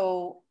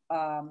 So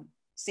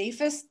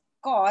safest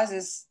cause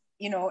is,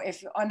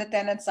 if on the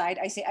tenant side,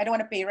 I say, I don't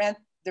want to pay rent.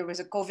 There was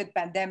a COVID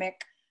pandemic,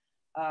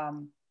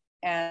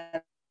 and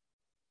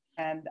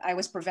I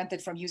was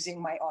prevented from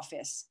using my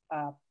office.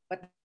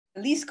 But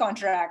the lease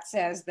contract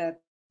says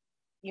that,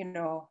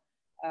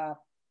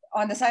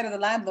 on the side of the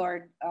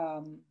landlord,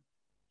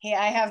 hey,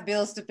 I have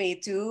bills to pay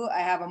too.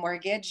 I have a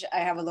mortgage. I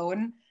have a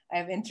loan. I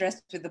have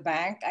interest with the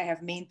bank. I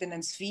have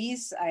maintenance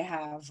fees. I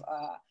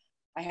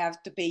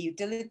have to pay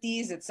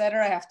utilities,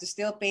 etc. I have to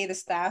still pay the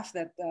staff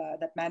that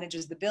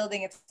manages the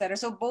building, etc.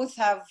 So both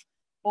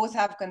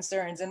have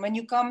concerns. And when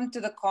you come to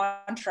the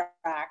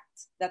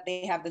contract that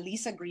they have, the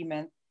lease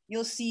agreement,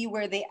 you'll see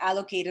where they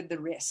allocated the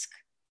risk.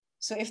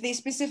 So if they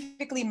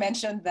specifically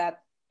mentioned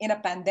that in a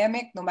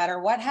pandemic, no matter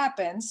what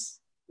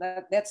happens,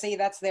 let's say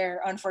that's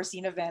their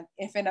unforeseen event.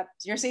 If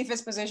your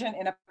safest position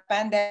in a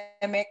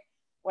pandemic,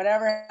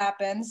 whatever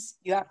happens,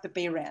 you have to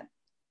pay rent.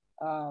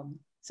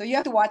 So you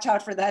have to watch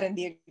out for that in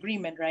the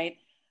agreement, right?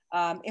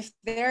 If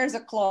there's a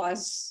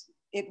clause,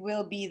 it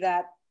will be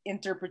that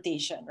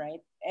interpretation,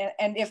 right?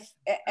 And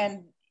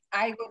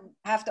I would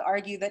have to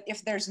argue that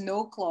if there's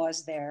no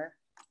clause there,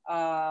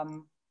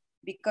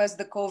 because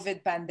the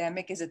COVID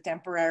pandemic is a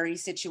temporary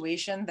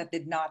situation that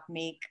did not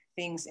make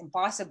things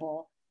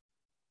impossible,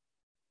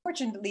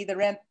 fortunately the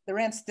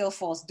rent still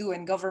falls due,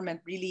 and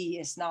government really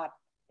is not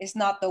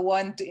the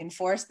one to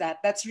enforce that.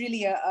 That's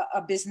really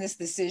a business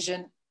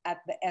decision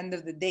at the end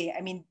of the day.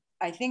 I mean,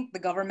 I think the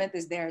government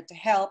is there to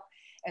help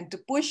and to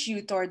push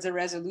you towards a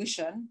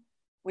resolution,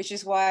 which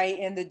is why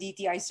in the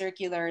DTI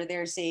circular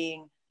they're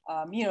saying,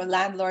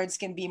 landlords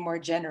can be more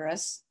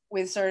generous,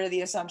 with sort of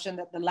the assumption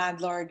that the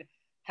landlord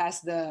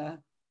has the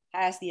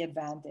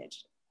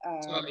advantage.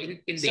 So in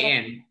the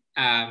end,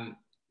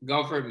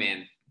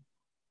 government,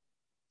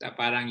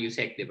 parang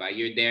Yusek, di ba?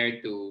 You're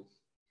there to,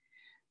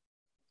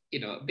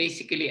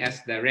 basically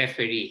as the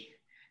referee,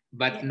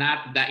 but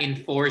not the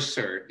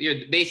enforcer.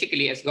 You're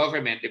basically as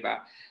government, di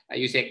ba?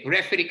 Yusek,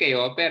 referee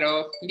kayo,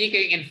 pero hindi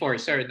kayong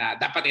enforcer na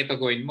dapat ito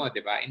gawin mo, di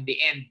ba? In the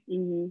end,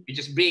 you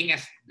just bring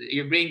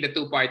the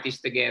two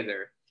parties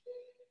together.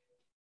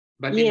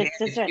 But yes,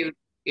 in the end,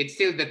 it's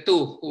still the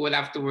two who will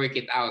have to work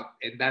it out,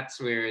 and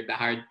that's where the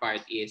hard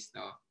part is,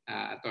 no,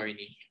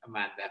 Attorney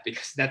Amanda,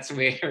 because that's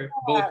where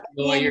both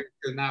lawyers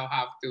will now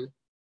have to.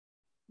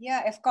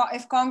 Yeah, if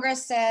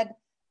Congress said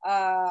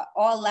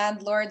all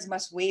landlords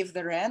must waive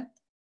the rent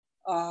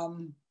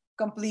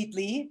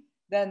completely,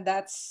 then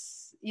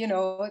that's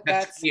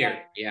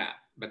clear. Yeah,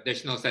 but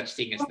there's no such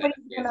thing as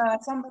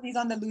that. Somebody's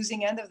on the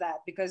losing end of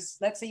that, because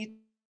let's say you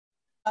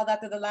tell that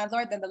to the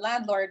landlord, then the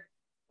landlord,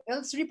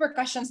 it's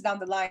repercussions down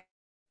the line.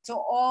 So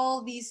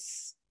all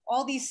these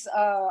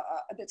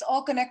it's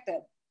all connected.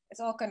 It's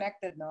all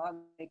connected, no?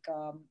 Like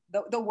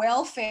the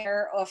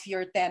welfare of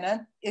your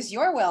tenant is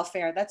your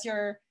welfare. That's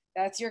your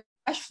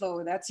cash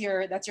flow. That's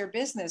your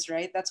business,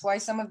 right? That's why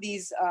some of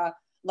these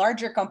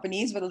larger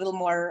companies with a little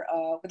more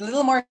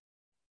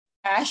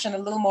cash and a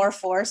little more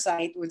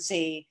foresight would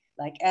say,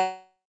 like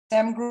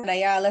SM Group,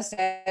 Ayala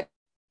said,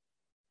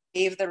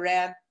 gave the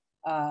rent.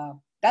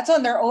 That's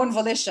on their own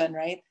volition,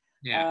 right?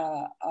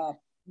 Yeah.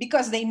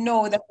 Because they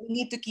know that they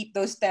need to keep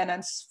those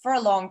tenants for a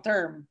long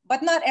term.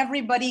 But not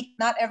everybody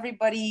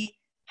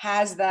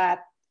has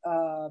that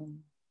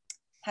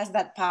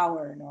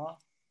power, no?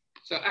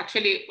 So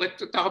actually,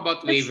 to talk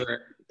about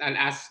waiver, I'll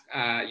ask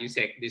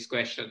Yusek this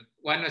question.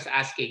 One was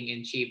asking,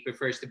 and she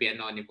prefers to be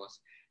anonymous.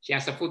 She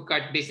has a food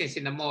cart business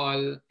in the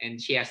mall, and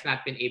she has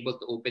not been able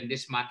to open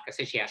this month because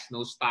she has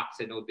no stocks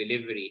and no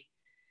delivery.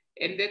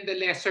 And then the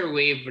lesser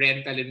waive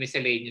rental and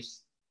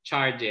miscellaneous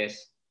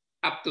charges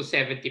up to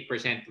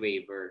 70%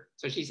 waiver.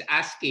 So she's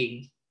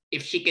asking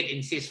if she can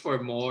insist for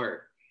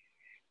more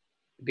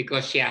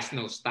because she has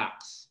no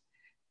stocks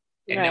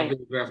and right. the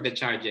waiver of the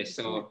charges.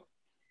 So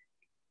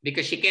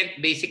because she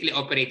can't basically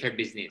operate her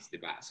business,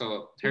 diba?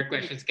 So her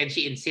question is, can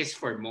she insist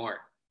for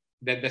more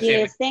than the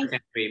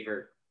 70%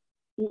 waiver?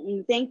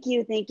 Thank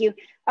you.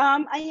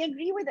 I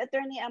agree with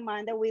Attorney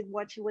Amanda with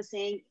what she was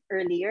saying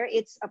earlier.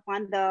 It's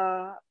upon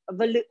the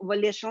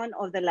volition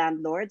of the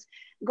landlords.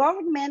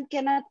 Government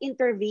cannot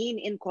intervene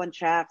in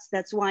contracts.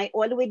 That's why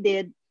all we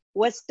did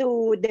was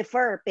to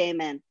defer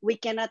payment. We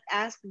cannot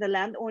ask the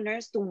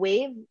landowners to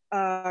waive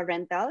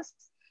rentals.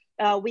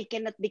 We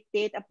cannot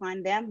dictate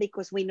upon them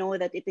because we know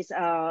that it is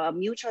a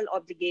mutual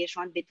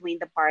obligation between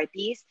the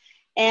parties.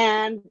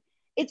 And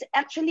it's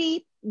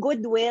actually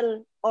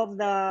goodwill of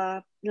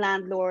the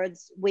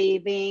landlords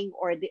waiving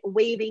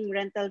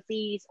rental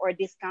fees or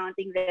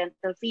discounting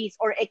rental fees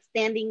or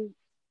extending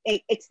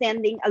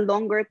a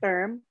longer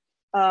term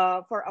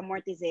for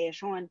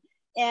amortization.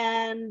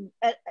 And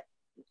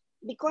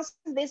because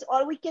of this,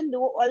 all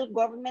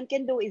government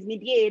can do is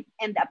mediate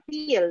and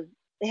appeal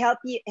to help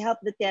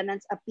the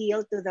tenants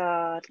appeal to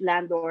the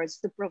landlords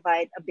to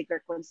provide a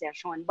bigger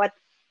concession. But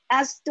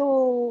as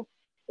to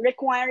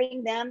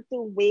requiring them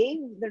to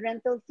waive the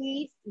rental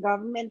fees,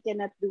 government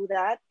cannot do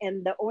that,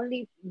 and the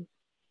only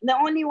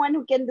one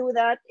who can do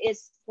that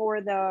is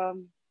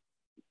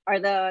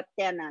the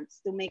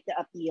tenants to make the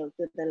appeal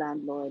to the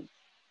landlord.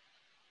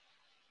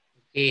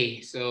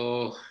 Okay,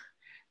 so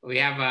we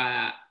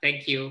have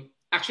thank you.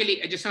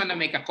 Actually, I just want to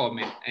make a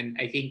comment, and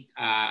I think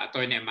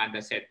Attorney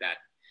Amanda said that.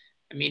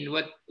 I mean,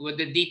 what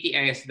the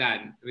DTI has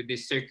done with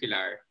this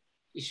circular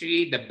is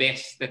really the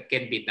best that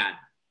can be done,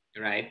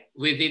 right?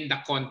 Within the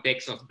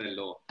context of the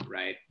law,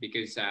 right?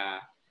 Because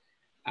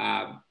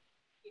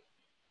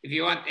if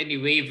you want any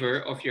waiver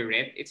of your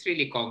rent, it's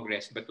really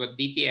Congress. But what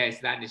DTI has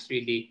done is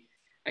really,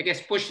 I guess,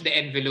 push the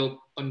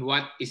envelope on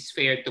what is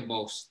fair to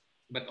most,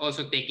 but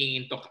also taking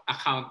into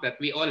account that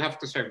we all have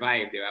to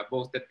survive, right?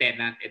 Both the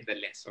tenant and the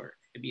lessor.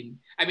 I mean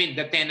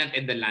the tenant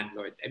and the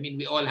landlord. I mean,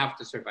 we all have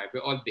to survive.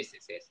 We're all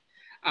businesses.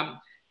 I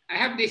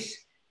have this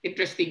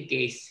interesting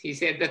case. He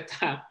said that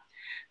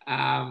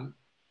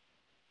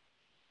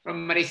from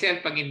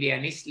Maricel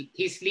Pangindian,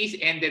 his lease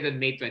ended on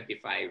May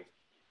 25.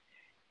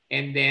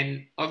 And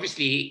then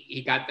obviously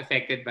he got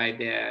affected by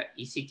the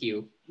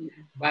ECQ,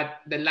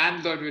 but the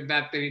landlord would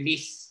not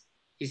release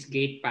his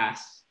gate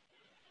pass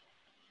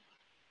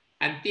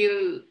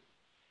until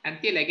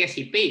I guess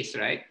he pays,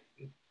 right?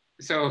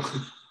 So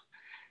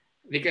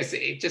because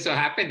it just so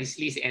happened his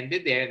lease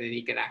ended there, then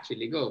he can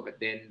actually go. But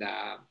then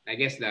I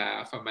guess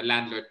from a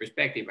landlord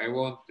perspective, I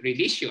won't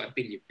release you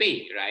until you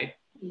pay, right?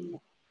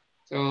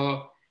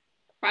 So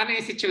paano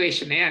yung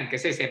situation na yan?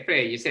 Kasi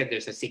siyempre, you said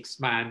there's a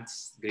 6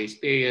 months grace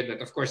period,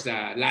 but of course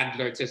the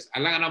landlord says,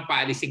 alang anong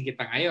paalisin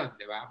kita ngayon,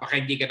 di ba? Baka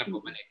hindi ka na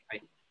bumalik.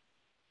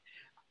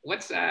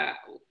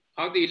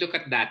 How do you look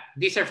at that?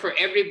 These are for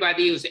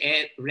everybody whose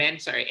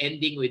rents are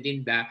ending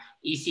within the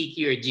ECQ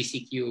or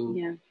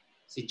GCQ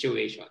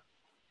situation.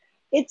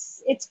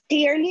 It's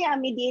clearly a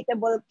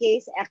mediatable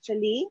case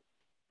actually,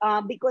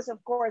 because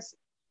of course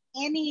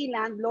any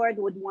landlord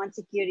would want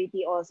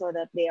security also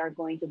that they are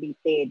going to be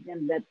paid,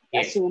 and that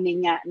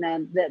assuming that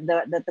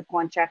the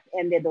contract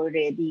ended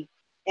already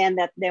and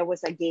that there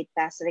was a gate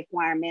pass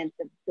requirement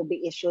to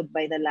be issued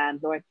by the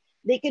landlord.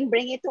 They can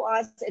bring it to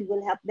us and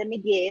we'll help them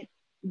mediate.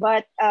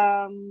 But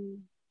the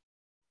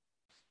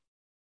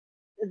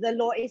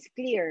law is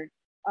clear.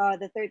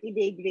 The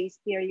 30-day grace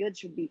period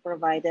should be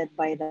provided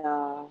by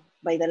the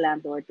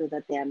landlord to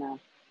the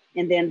tenant,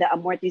 and then the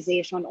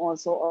amortization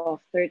also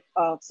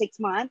of 6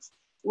 months.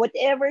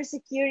 Whatever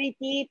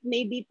security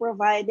may be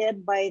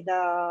provided by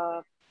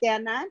the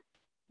tenant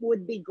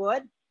would be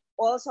good,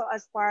 also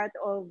as part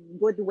of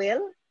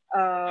goodwill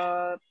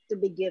to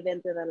be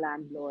given to the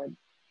landlord.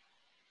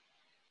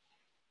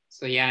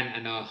 So yan,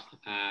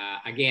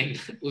 again,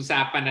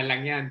 usapan na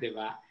lang yan, di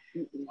ba?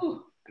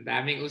 Ang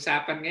daming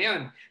usapan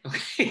ngayon.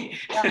 Okay.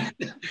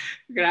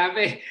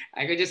 Grabe.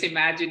 I could just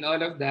imagine all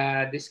of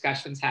the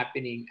discussions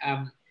happening.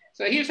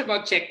 So here's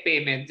about check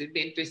payments. It'd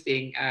be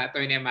interesting,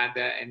 Attorney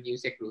Amanda and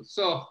Yusek Ruth.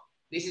 So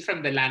this is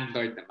from the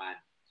landlord naman.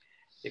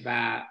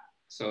 Diba?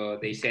 So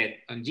they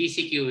said on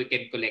GCQ we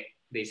can collect.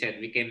 They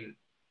said they can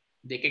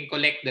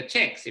collect the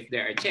checks if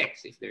there are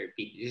checks, if there are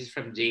people. This is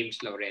from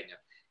James Laureño.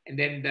 And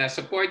then the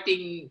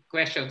supporting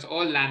questions,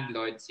 all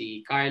landlords,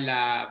 si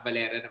Carla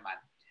Valera naman.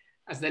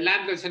 As the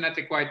landlords are not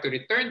required to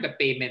return the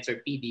payments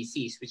or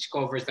PDCs, which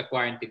covers the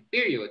quarantine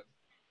period,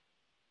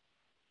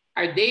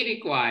 are they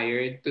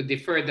required to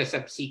defer the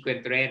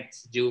subsequent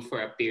rents due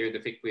for a period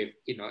of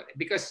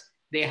because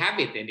they have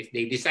it, and if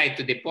they decide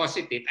to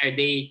deposit it, are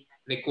they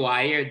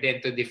required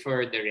then to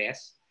defer the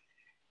rest?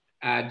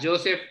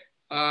 Joseph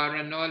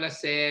Ranola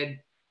said,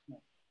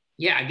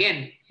 yeah,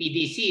 again,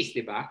 PDCs,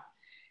 di ba?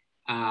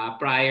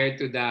 Prior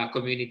to the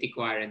community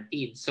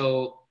quarantine.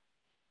 So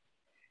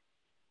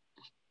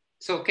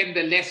can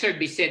the lessor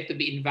be said to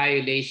be in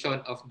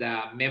violation of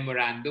the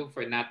memorandum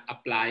for not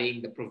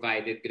applying the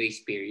provided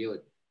grace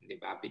period?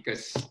 Diba?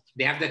 Because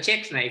they have the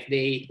checks na if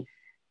they,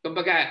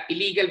 kumbaga,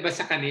 illegal ba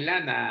sa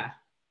kanila na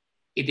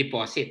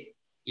i-deposit?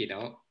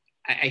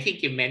 I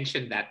think you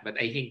mentioned that, but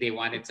I think they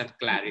wanted some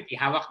clarity.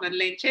 Hawak na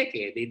nila yung check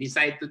They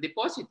decide to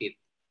deposit it.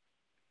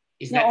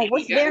 Is that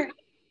illegal?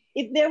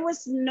 If there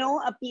was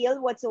no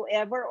appeal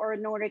whatsoever or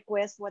no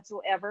request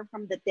whatsoever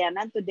from the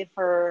tenant to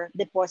defer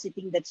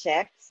depositing the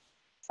checks,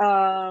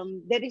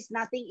 there is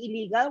nothing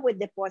illegal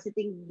with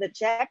depositing the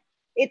check.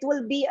 It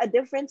will be a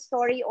different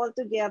story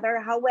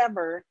altogether.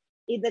 However,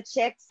 if the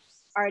checks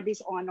are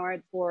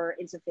dishonored for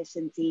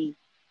insufficiency,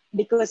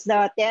 because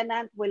the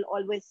tenant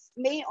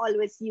may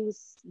always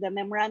use the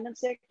memorandum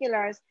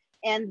circulars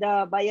and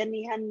the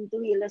Bayanihan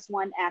Tuhilas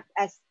 1 Act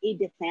as a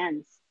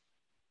defense.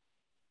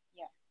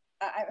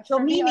 So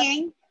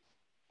meaning,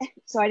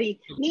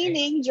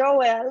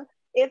 Joel,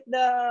 if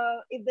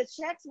the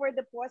checks were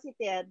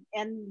deposited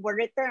and were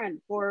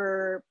returned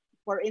for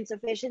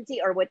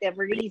insufficiency or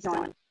whatever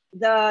reason,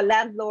 the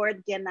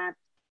landlord cannot,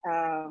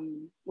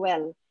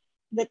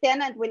 the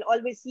tenant will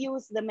always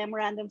use the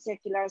memorandum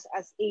circulars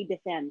as a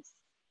defense.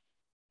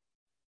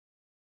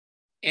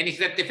 And is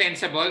that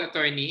defensible,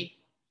 Attorney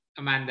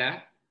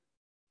Amanda?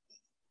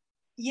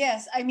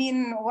 Yes, I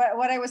mean,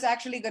 what I was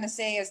actually going to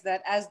say is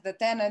that as the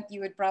tenant,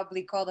 you would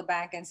probably call the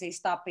bank and say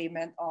stop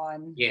payment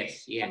on the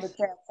checks.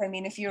 I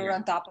mean, if you're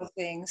on top of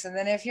things. And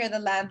then if you're the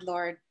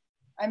landlord,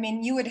 I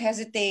mean, you would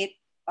hesitate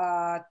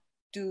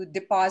to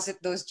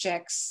deposit those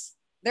checks.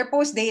 They're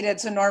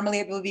post-dated, so normally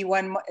it will be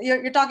 1 month.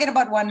 You're talking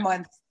about 1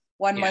 month,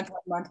 one month.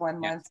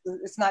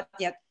 It's not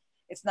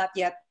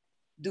yet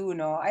due,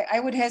 no? I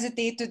would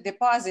hesitate to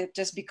deposit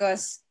just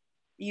because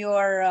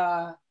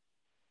you're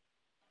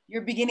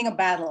beginning a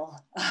battle,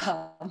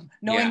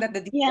 knowing that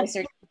the DTI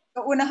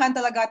circular, unahan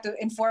talaga to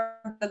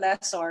inform the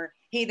lessor,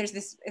 hey, there's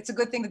this, it's a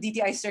good thing the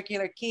DTI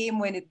circular came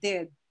when it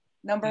did.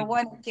 Number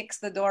one, it kicks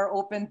the door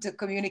open to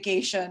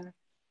communication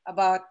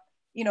about,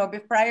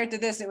 prior to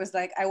this, it was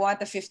like, I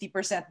want a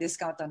 50%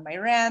 discount on my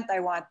rent. I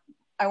want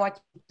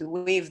to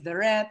waive the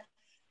rent.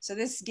 So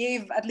this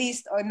gave at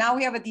least, now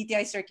we have a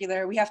DTI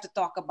circular, we have to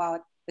talk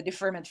about the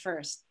deferment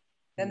first.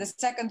 Then the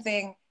second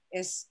thing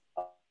is,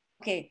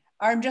 okay,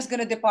 I'm just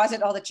gonna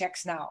deposit all the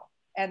checks now,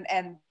 and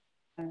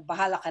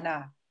bahala ka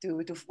na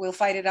we'll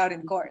fight it out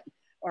in court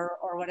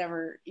or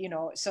whatever,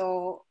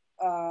 So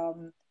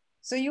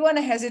So you want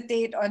to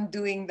hesitate on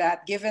doing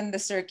that given the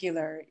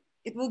circular.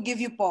 It will give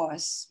you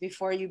pause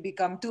before you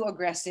become too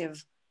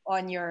aggressive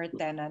on your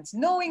tenants,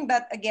 knowing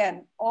that,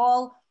 again,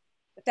 all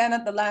the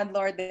tenant, the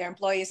landlord, their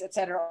employees,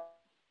 etc.,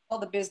 all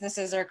the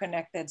businesses are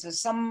connected. So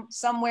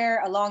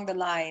somewhere along the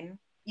line,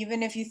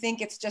 even if you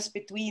think it's just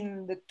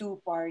between the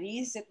two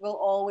parties, it will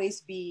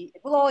always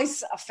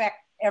affect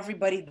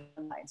everybody down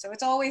the line. So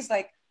it's always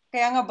like,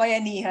 kaya nga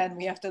bayanihan,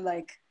 we have to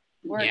like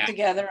work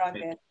together on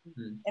it.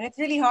 And it's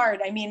really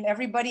hard. I mean,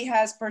 everybody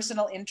has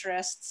personal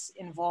interests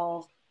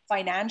involved,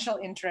 financial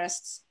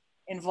interests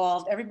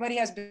involved. Everybody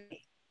has.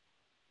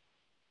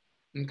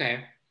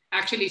 Okay.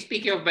 Actually,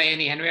 speaking of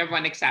bayanihan, we have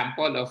one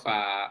example of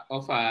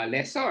a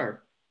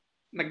lessor.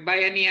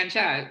 Nagbayanihan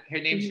siya. Her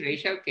name's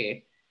Rachel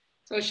K.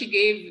 So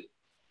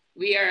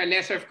we are a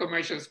lessor of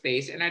commercial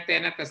space, and our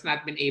tenant has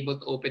not been able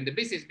to open the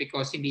business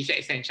because hindi siya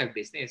essential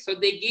business. So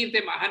they gave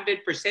them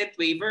 100%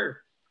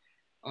 waiver.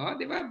 Oh,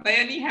 di ba?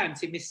 Bayanihan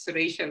si Miss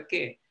Rachel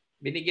K.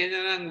 Binigyan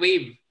niya ng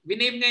waive.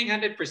 Binave niya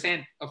yung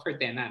 100% of her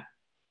tenant.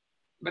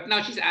 But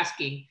now she's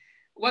asking,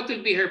 what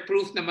will be her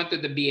proof naman to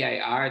the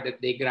BIR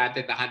that they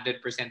granted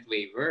 100%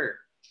 waiver?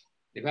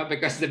 Di ba?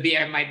 Because the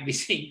BIR might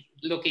be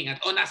looking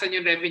at, nasan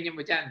yung revenue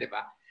mo dyan, di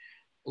ba?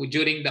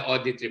 During the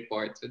audit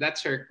report. So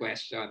that's her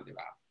question, di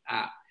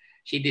ba?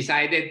 She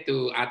decided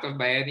to, out of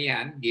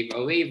bayanihan, give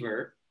a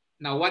waiver.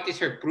 Now, what is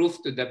her proof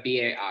to the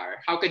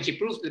BIR? How can she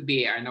prove to the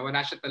BIR na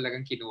wala siya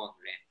talagang kinuwang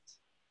rent?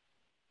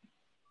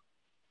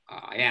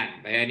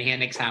 Ayan,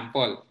 bayanihan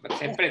example. But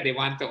siyempre, they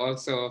want to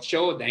also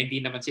show na hindi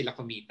naman sila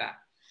kumita.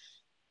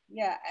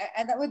 Yeah,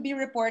 and that would be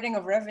reporting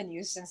of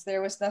revenues since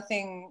there's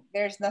nothing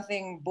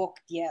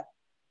booked yet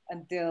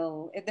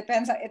until it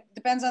depends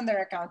on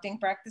their accounting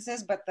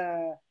practices, but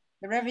the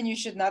revenue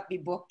should not be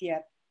booked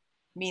yet.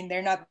 I mean,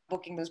 they're not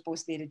booking those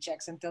post-dated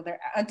checks until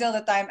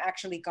the time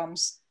actually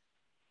comes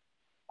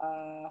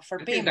for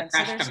payment. The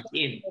cash comes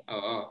in.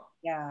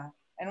 Yeah,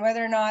 and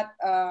whether or not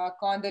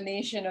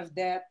condonation of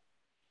debt,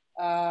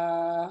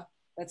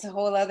 that's a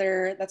whole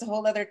other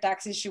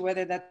tax issue.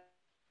 Whether that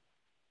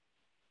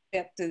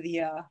to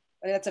the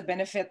that's a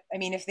benefit. I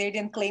mean, if they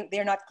didn't claim,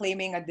 they're not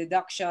claiming a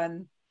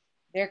deduction.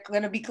 They're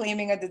going to be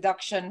claiming a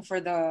deduction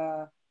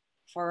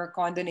for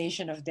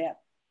condonation of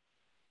debt,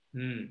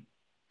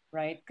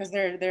 right? Because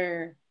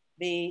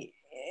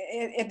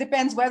it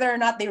depends whether or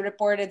not they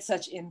reported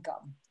such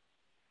income.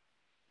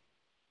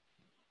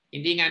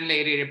 Hindi nga nila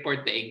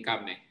i-report the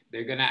income eh.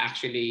 They're gonna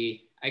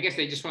actually, I guess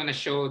they just want to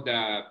show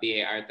the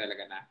BAR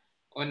talaga na,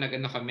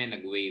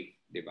 nag-waive,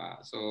 di ba?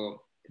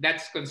 So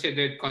that's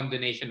considered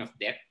condonation of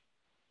debt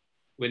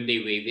when they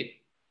waive it.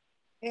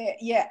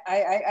 Yeah,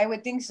 I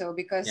would think so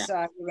because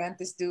rent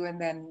is due, and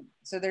then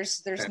so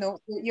there's no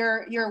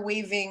you're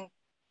waiving.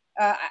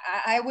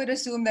 I would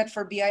assume that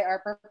for BIR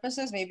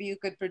purposes, maybe you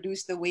could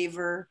produce the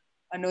waiver,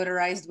 a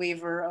notarized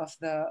waiver of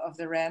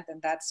the rent,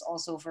 and that's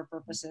also for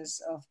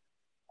purposes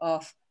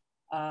of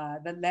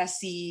the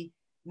lessee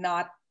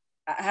not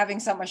having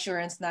some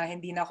assurance na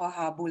hindi na ako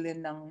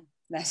habulin ng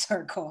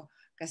lessor ko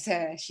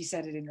kasi she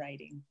said it in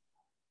writing.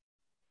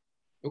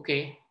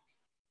 Okay.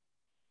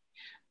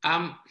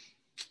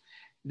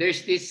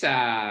 There's this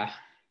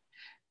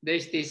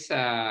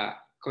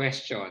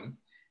question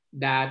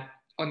that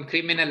on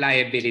criminal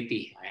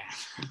liability.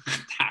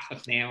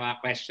 Takot na yung mga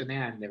question na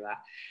yan, di ba?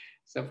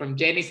 So from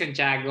Jenny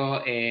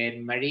Santiago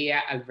and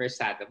Maria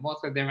Alversado,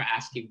 most of them are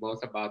asking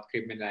both about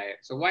criminal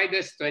liability. So why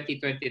does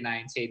 2029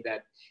 say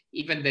that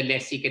even the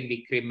lessee can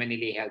be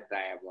criminally held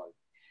liable?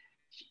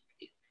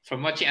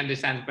 From what she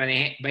understands,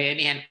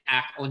 Bayanihan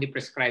Act only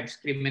prescribes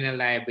criminal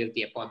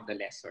liability upon the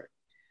lessor.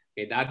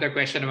 Okay, the other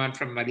question naman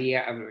from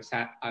Maria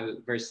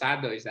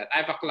Alversado is that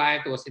I have a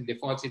client who was in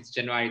default since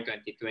January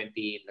 2020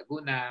 in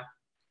Laguna.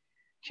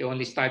 She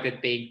only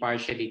started paying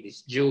partially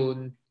this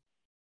June.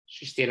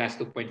 She still has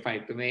 2.5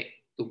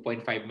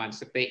 months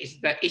to pay.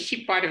 Is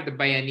she part of the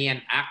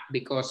Bayanihan Act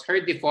because her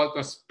default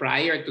was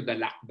prior to the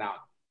lockdown?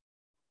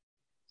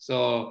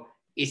 So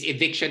is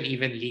eviction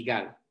even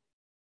legal?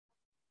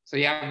 So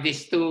you have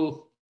these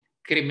two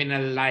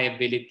criminal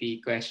liability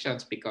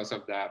questions because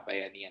of the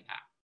Bayanihan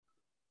Act.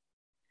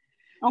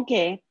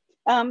 Okay.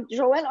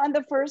 Joel, on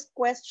the first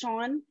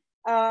question,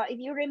 if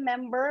you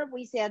remember,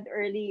 we said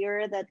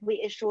earlier that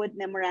we issued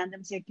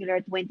Memorandum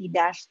Circular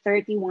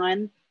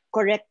 20-31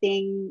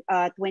 correcting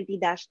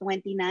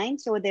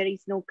 20-29. So there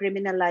is no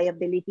criminal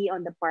liability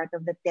on the part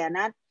of the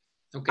tenant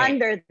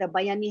under the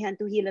Bayanihan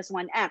to Hilas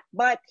 1 Act.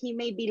 But he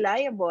may be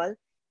liable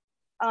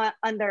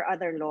under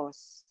other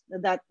laws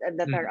that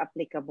are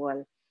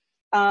applicable.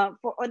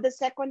 On the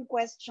second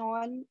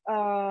question,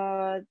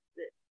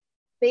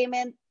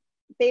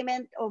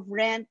 payment of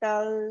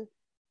rental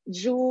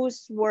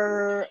dues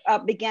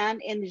began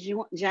in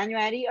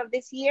January of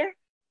this year.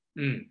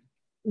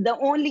 The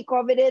only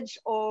coverage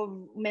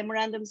of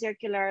memorandum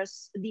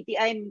circulars,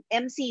 DTI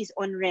MCs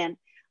on rent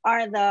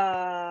are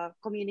the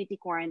community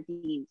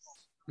quarantines.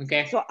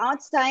 Okay. So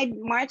outside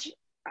March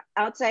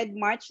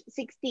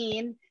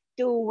 16 to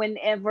to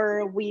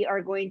whenever we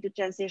are going to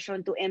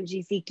transition to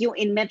MGCQ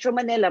in Metro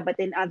Manila, but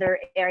in other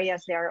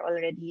areas, there are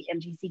already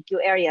MGCQ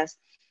areas.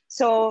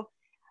 So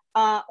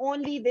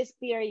only this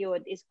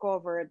period is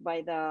covered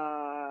by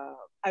the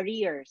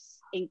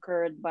arrears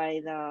incurred by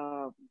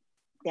the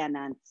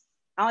tenants.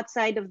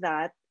 Outside of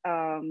that,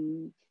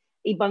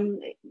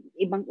 ibang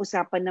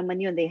usapan naman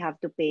yun, they have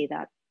to pay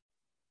that.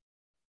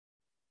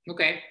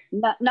 Okay.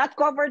 Not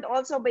covered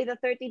also by the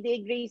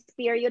 30-day grace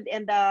period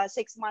and the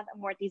 6-month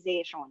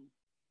amortization.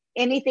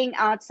 Anything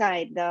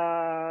outside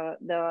the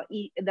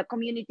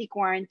community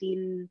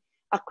quarantine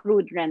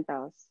accrued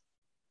rentals.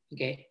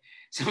 Okay.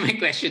 So my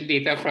question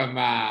dito from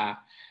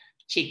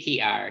Chiki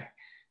R,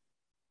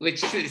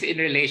 which is in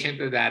relation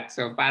to that.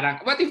 So parang,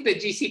 what if the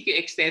GCQ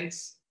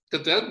extends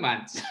to 12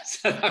 months?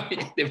 So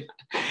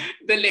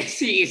the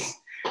lessee is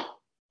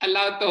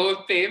allowed to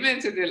hold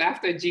payments until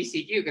after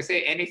GCQ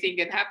kasi anything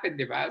can happen,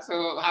 di ba?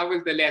 So how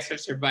will the lessor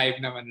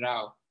survive naman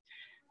raw?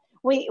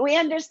 We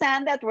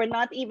understand that. We're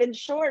not even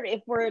sure if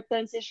we're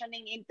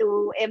transitioning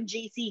into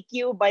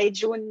MGCQ by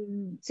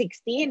June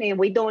 16, and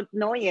we don't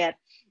know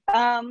yet.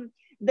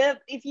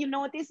 If you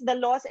notice, the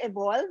laws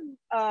evolve.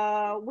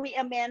 We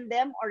amend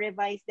them or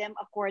revise them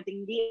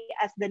accordingly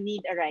as the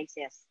need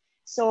arises.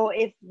 So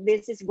if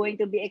this is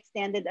going to be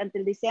extended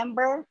until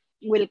December,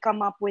 we'll come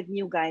up with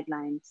new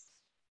guidelines.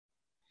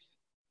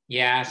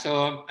 Yeah,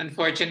 so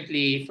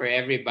unfortunately for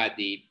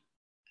everybody,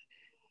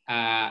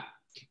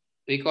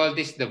 we call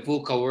this the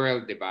VUCA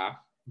world, di ba?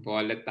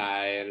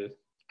 Volatile,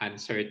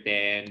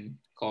 uncertain,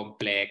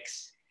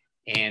 complex,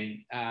 and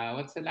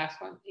what's the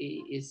last one?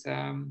 Is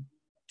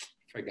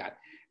forgot.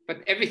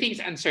 But everything's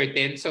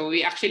uncertain, so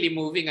we're actually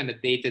moving on a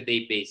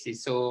day-to-day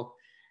basis. So,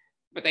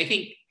 but I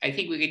think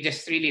we can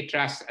just really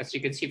trust, as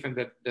you can see from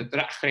the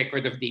track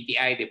record of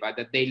DTI, di ba,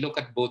 that they look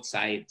at both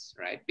sides,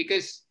 right?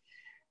 Because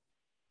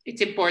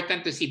it's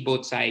important to see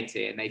both sides,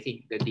 and I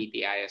think the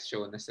DTI has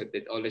shown us that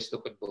they always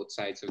look at both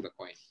sides of the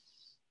coin.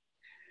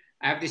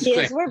 I have this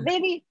question.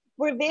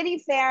 We're very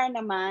fair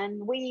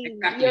naman.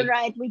 Exactly. You're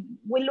right.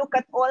 We look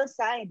at all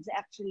sides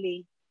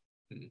actually.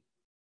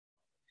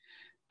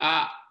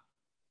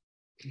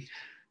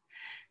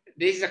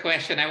 This is a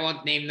question. I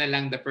won't name na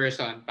lang the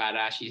person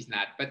para she's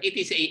not, but it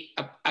is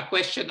a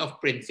question of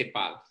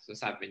principle. So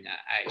sabi niya,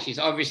 she's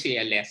obviously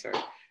a lessor.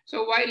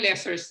 So why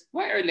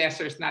are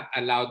lessors not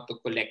allowed to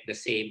collect the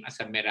same as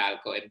a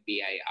Meralco and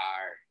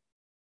BIR,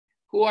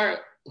 who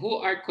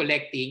are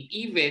collecting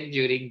even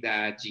during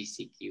the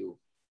GCQ?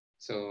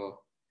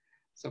 So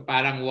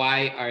parang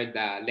why are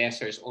the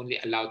lessors only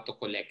allowed to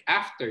collect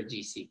after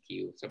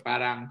GCQ? So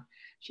parang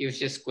she was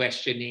just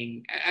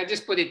questioning. I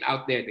just put it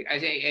out there. I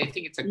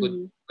think it's a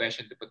good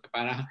question to put.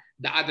 Parang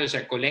the others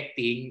are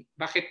collecting.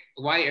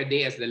 Why are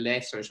they as the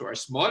lessors who are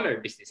smaller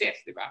businesses,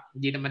 di ba?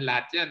 Hindi naman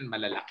lahat yan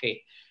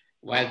malalaki.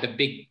 While the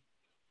big,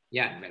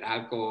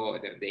 Meralco,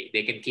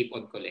 they can keep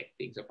on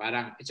collecting. So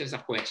parang it's just a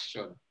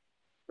question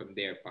from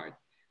their part.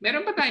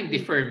 Meron ba tayong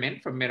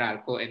deferment from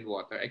Meralco and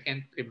water? I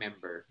can't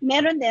remember.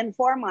 Meron din,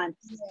 4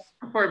 months.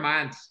 4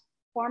 months.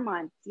 4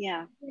 months,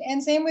 yeah. And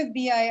same with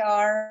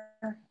BIR.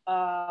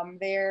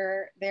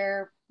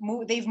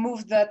 They've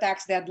moved the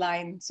tax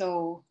deadline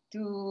to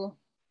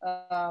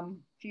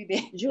few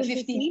days, June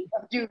the 15th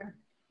of June.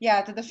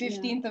 Yeah, to the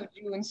 15th of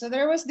June. So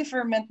there was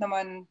deferment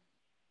naman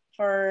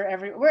for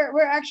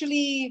we're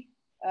actually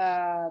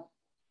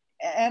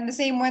and the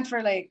same went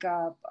for like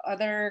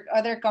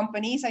other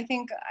companies. I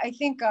think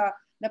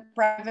the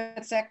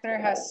private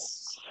sector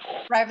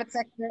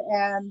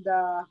and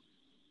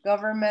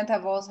government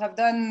have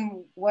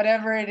done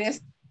whatever it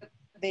is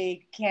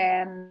they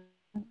can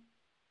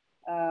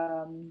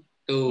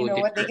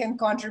what they can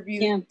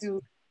contribute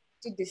to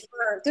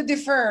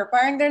defer.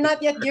 Parang they're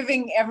not yet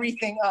giving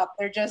everything up.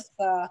 They're just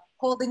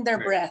holding their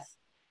breath.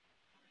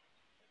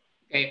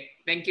 Okay,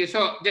 thank you.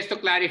 So just to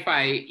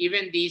clarify,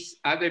 even these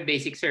other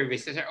basic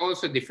services are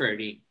also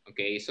deferring.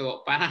 Okay,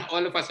 so parang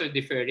all of us are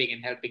deferring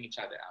and helping each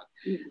other out.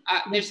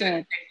 There's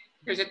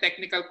a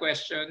technical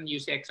question,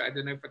 Yusek, so I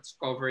don't know if it's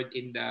covered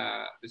in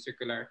the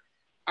circular.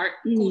 Our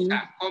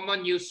CUSA,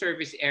 Common Use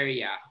Service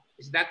Area,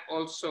 is that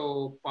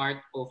also part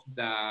of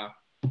the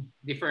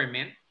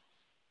deferment?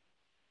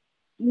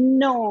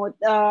 No,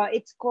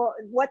 it's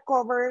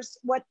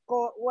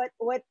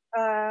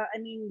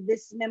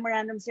this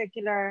memorandum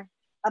circular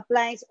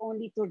applies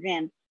only to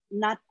rent,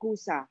 not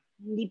CUSA.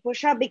 Hindi po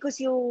siya because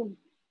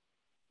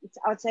it's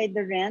outside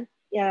the rent.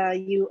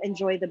 You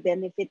enjoy the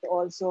benefit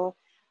also.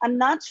 I'm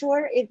not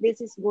sure if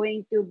this is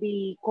going to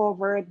be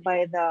covered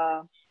by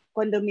the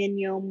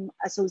condominium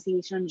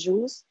association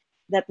dues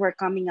that we're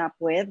coming up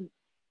with.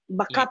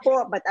 Baka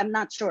po, but I'm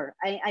not sure.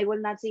 I will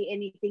not say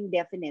anything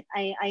definite.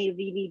 I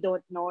really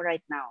don't know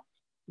right now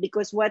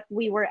because what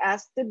we were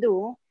asked to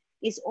do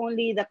is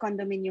only the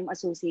condominium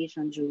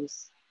association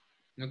dues.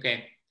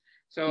 Okay.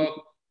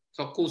 So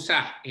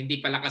CUSA,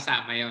 hindi pala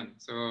kasama yon.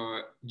 So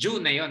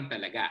June na yon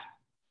talaga.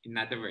 In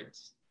other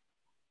words.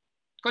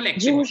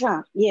 Collectible. June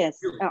siya, yes.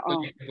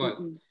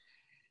 Collectible.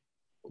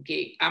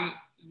 Okay.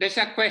 There's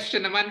a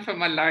question naman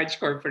from a large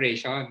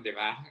corporation, di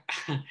ba?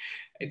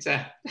 It's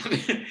a,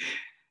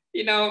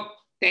 you know,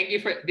 thank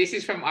you for, this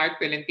is from Art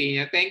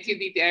Valentino. Thank you,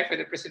 DTI, for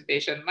the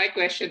presentation. My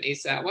question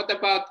is, what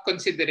about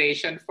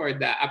consideration for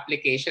the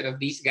application of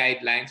these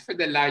guidelines for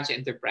the large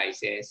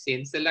enterprises,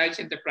 since the large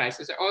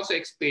enterprises are also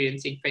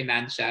experiencing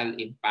financial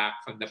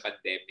impact from the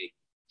pandemic?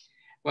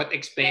 What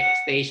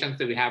expectations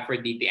do we have for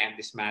DTI in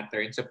this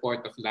matter in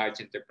support of large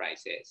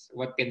enterprises?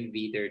 What can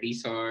be their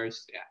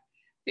resource? Yeah,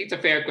 I think it's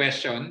a fair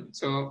question.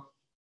 So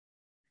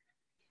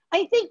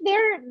I think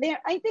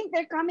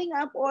they're coming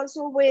up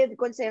also with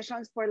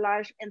concessions for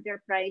large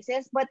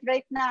enterprises, but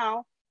right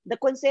now the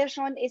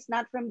concession is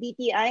not from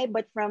DTI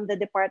but from the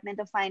Department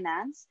of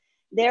Finance.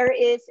 There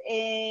is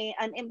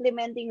an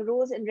implementing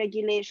rules and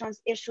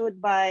regulations issued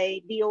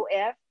by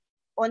DOF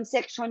on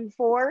Section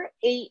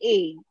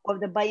 4AA of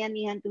the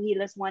Bayanihan to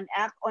Hilas 1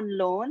 Act on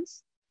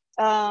loans.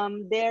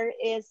 There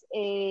is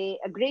a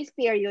grace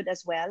period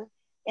as well.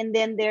 And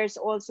then there's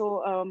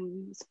also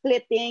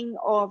splitting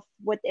of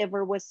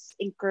whatever was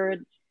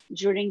incurred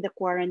during the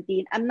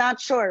quarantine. I'm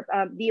not sure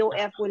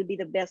DOF will be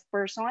the best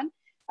person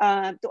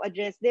to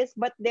address this,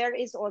 but there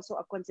is also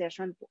a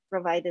concession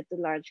provided to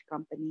large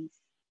companies.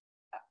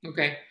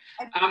 okay.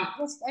 I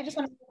just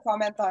want to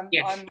comment on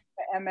Yes. the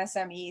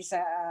MSMEs.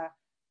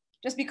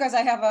 Just because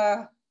I have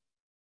a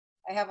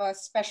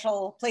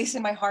special place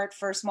in my heart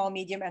for small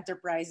medium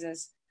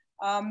enterprises.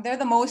 They're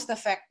the most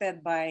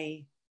affected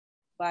by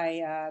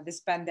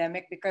this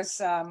pandemic because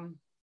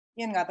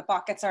the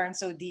pockets aren't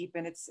so deep,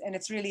 and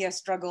it's really a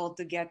struggle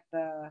to get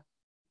a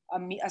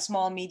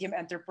small medium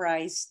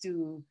enterprise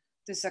to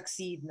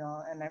succeed.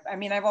 No, and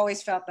I've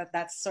always felt that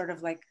that's sort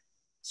of like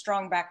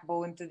strong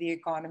backbone to the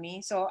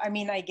economy. So I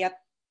get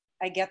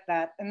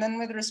that. And then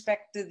with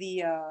respect to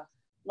the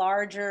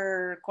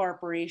larger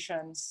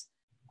corporations,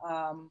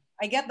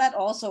 I get that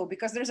also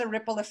because there's a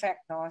ripple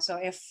effect. No, so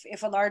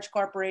if a large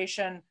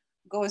corporation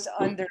goes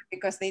under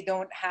because they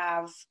don't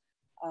have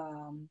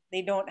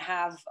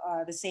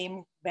the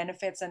same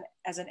benefits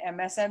as an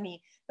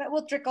MSME, that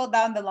will trickle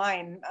down the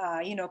line.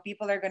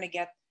 People are going to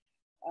get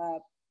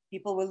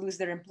people will lose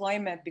their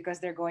employment because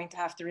they're going to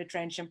have to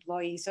retrench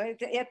employees. So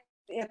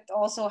it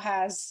also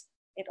has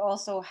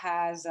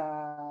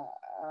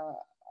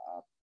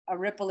a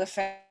ripple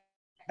effect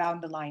down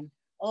the line.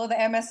 Although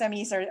the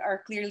MSMEs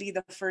are clearly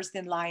the first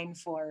in line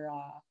for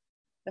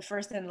the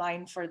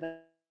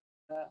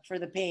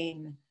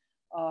pain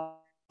of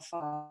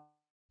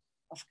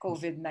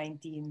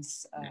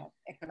COVID-19's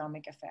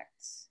economic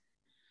effects.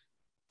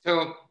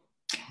 So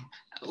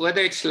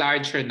whether it's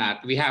large or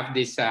not, we have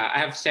this, I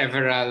have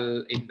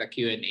several in the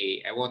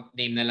Q&A. I won't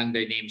name na lang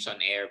their names on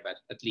air, but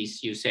at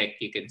least USEC,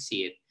 you can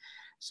see it.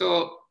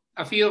 So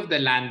a few of the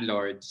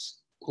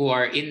landlords who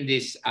are in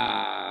this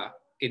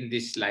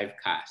live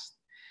cast,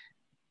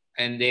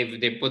 and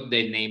they put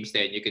their names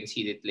there, and you can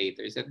see it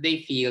later, is that they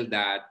feel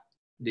that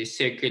this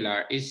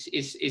circular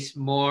is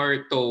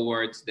more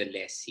towards the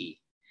lessee.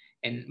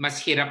 And mas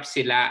hirap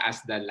sila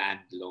as the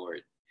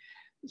landlord.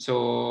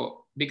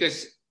 So,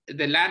 because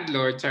the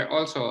landlords are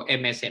also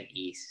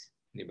MSMEs,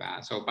 di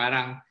ba? So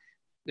parang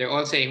they're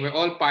all saying we're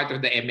all part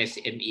of the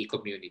MSME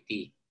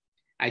community.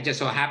 I just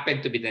so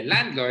happen to be the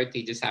landlord,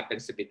 he just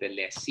happens to be the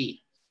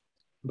lessee.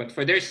 But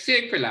for their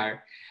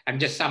circular, I'm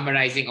just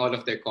summarizing all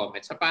of their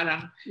comments. So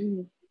parang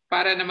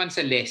para naman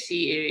sa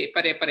lessee,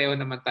 pare-pareho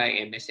naman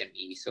tayong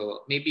MSME.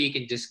 So maybe you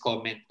can just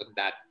comment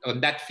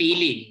on that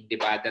feeling, di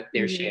ba, that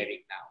they're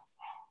sharing now.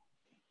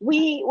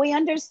 We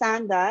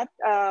understand that.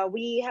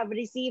 We have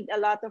received a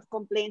lot of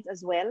complaints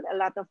as well, a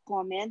lot of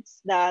comments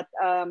that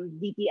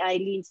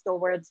DTI leans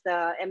towards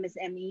the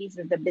MSMEs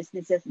or the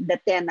businesses, the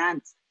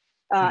tenants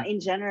in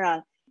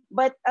general.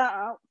 But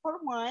for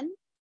one,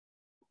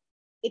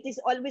 it is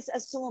always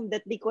assumed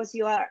that because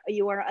you are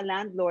a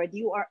landlord,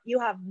 you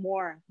have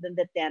more than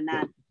the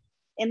tenant.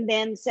 And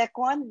then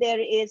second,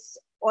 there is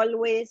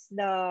always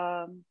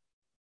the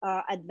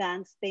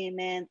advance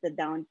payment, the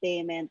down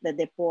payment, the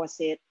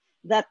deposit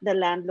that the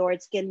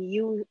landlords can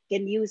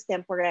use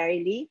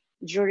temporarily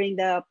during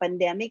the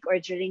pandemic or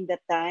during the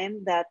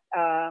time that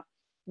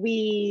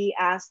we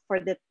asked for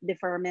the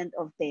deferment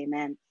of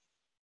payment.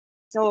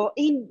 So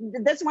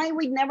that's why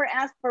we never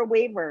ask for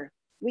waiver.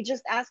 We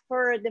just ask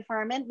for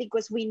deferment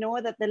because we know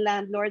that the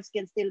landlords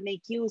can still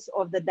make use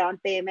of the down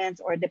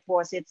payments or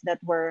deposits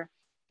that were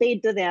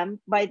paid to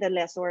them by the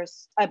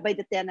lessors, by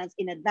the tenants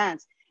in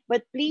advance.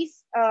 But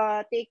please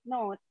take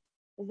note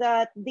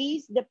that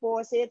these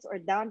deposits or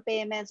down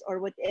payments or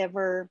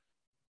whatever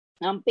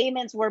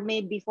payments were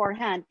made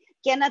beforehand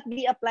cannot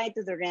be applied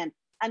to the rent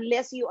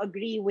unless you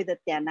agree with the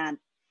tenant.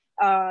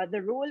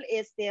 The rule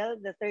is still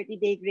the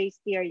 30-day grace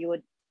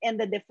period and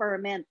the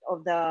deferment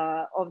of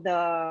the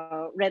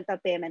rental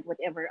payment,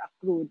 whatever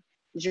accrued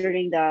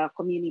during the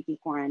community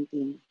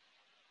quarantine.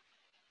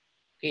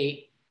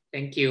 Okay,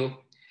 thank you.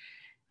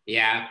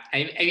 Yeah,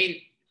 I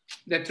mean,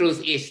 the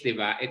truth is,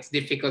 diba, it's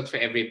difficult for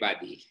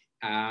everybody.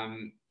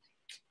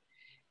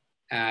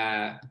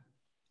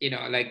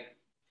 Like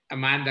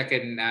Amanda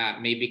can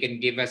maybe can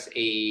give us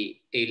a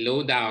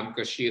lowdown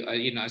because she,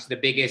 as the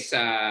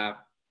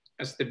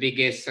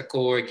biggest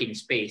co-working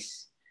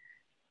space.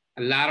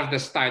 a lot of the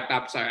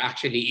startups are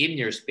actually in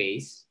your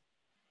space.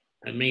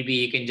 And maybe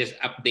you can just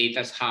update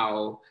us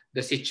how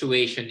the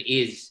situation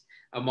is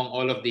among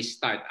all of these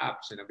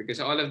startups, because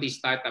all of these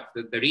startups,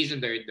 the reason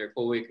they're in their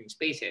co-working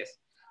spaces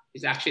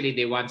is actually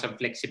they want some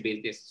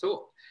flexibility.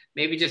 So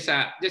maybe just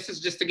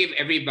to give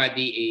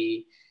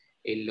everybody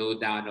a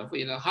lowdown of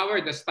how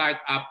are the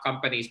startup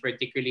companies,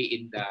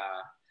 particularly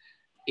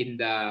in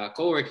the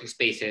co-working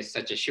spaces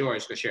such as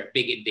yours, because you're a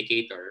big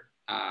indicator.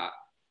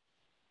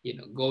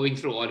 Going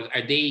through all,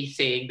 are they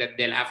saying that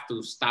they'll have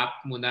to stop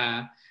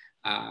muna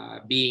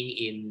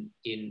being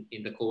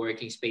in the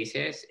co-working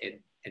spaces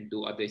and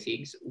do other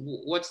things?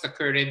 What's the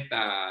current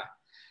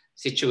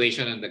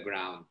situation on the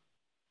ground?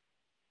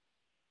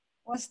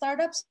 Well,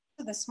 startups,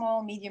 the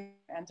small, medium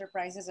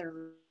enterprises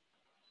are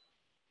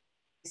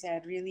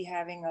said really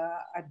having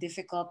a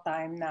difficult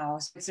time now.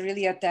 So it's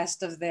really a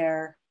test of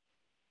their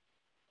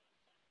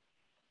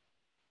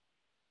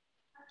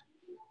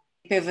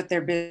pivot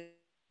their business.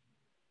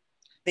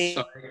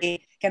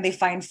 Can they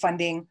find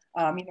funding?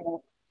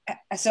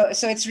 So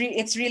it's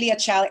really a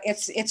challenge.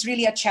 It's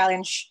really a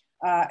challenge.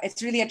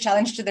 It's really a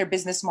challenge to their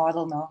business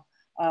model now.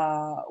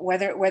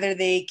 Whether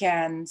they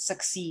can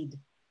succeed.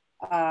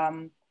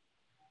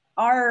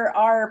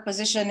 Our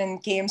position in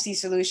KMC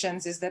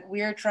Solutions is that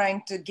we're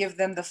trying to give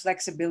them the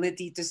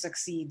flexibility to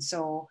succeed.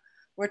 So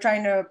we're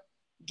trying to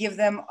give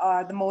them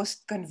the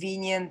most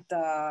convenient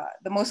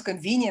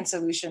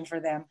solution for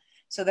them,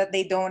 so that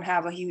they don't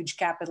have a huge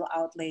capital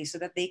outlay, so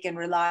that they can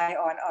rely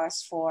on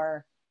us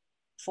for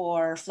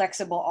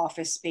flexible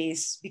office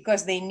space,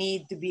 because they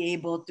need to be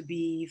able to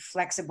be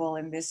flexible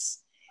in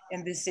this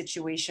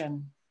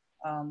situation.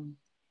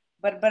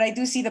 But I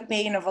do see the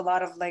pain of a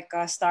lot of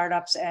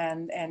startups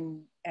and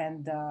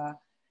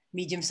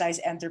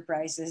medium-sized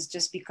enterprises,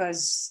 just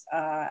because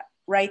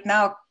right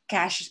now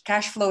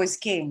cash flow is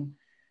king.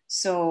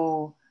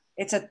 So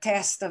it's a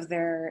test of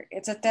their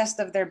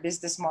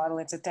business model.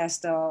 It's a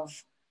test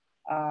of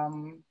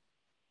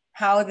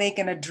how they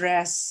can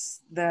address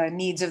the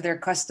needs of their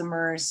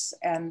customers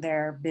and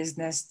their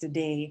business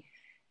today.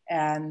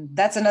 And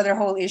that's another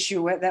whole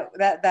issue.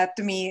 That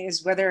to me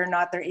is whether or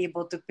not they're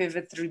able to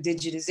pivot through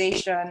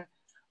digitization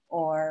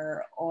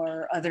or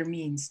other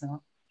means.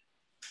 No.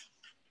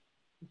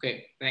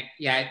 Okay.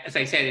 Yeah, as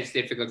I said, it's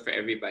difficult for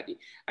everybody.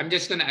 I'm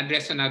just going to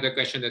address another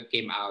question that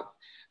came out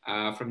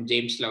from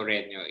James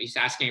Laurenio. He's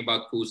asking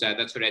about KUSA.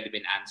 That's already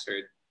been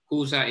answered.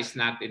 KUSA is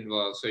not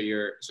involved,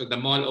 so the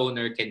mall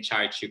owner can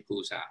charge you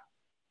KUSA.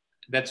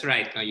 That's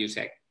right, no,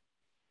 Yusek.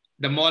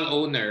 The mall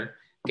owner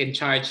can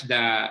charge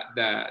the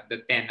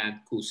tenant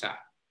KUSA.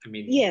 I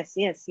mean, yes.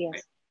 Right?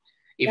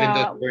 Even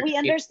though we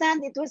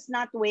understand it was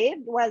not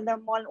waived. While the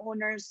mall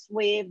owners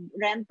waived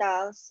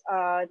rentals,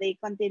 they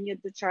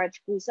continued to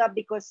charge KUSA,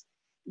 because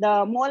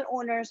the mall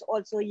owners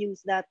also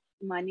use that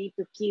money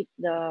to keep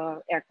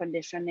the air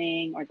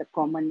conditioning or the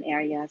common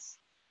areas,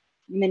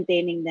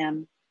 maintaining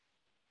them.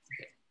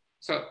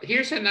 So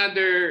here's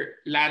another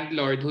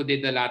landlord who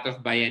did a lot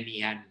of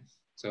bayanihan.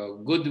 So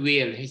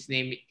Goodwill,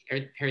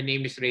 her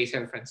name is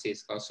Rachel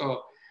Francisco.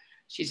 So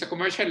she's a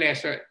commercial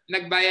lessor.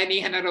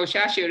 Nagbayanihan na raw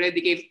siya. She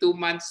already gave 2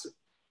 months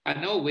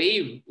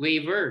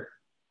waiver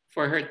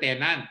for her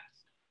tenant.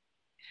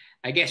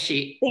 I guess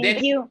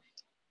Thank you.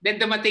 Then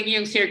dumating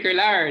yung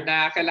circular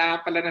na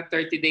kailangan pala ng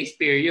 30 days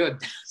period.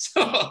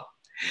 So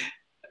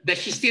does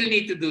she still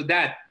need to do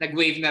that?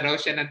 Nag-waive na raw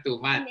siya ng 2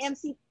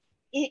 months.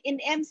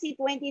 In MC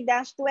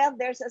 20-12,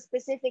 there's a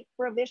specific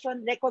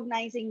provision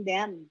recognizing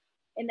them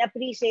and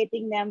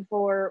appreciating them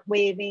for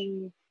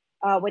waiving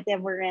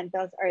whatever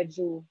rentals are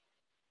due.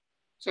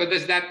 So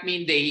does that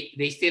mean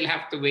they still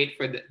have to wait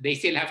they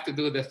still have to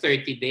do the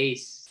 30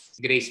 days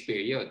grace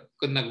period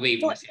kung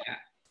nag-waive na sila?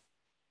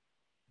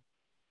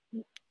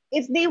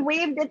 If they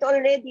waived it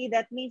already,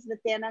 that means the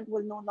tenant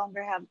will no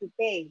longer have to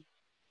pay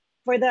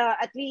for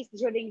at least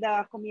during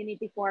the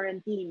community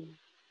quarantine.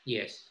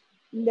 Yes.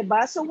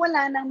 Diba? So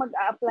wala nang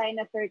mag-a-apply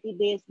na 30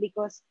 days,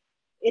 because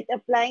it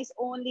applies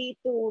only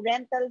to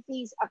rental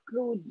fees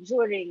accrued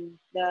during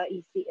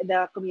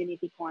the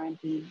community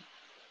quarantine.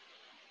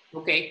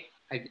 Okay.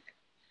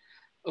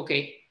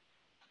 Okay.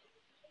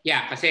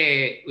 Yeah,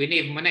 kasi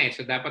winive mo na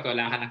so dapat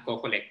wala ka nang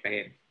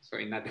kokolektahin. So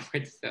in other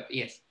words,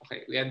 yes,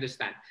 okay, we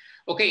understand.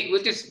 Okay,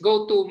 we'll just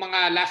go to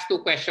mga last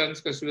 2 questions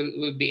because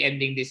we'll be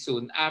ending this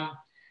soon.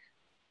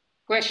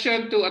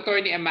 Question to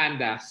Attorney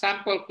Amanda,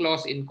 sample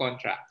clause in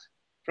contract.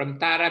 From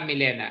Tara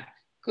Milena,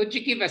 could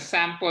you give a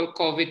sample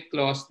COVID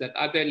clause that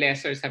other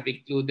lessors have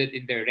included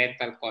in their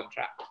rental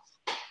contract?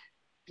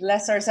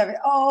 Lessors have.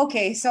 Oh,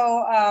 okay.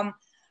 So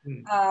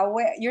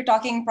you're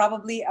talking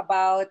probably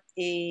about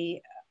a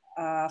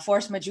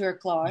force majeure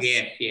clause.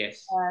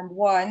 Yes. And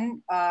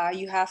one,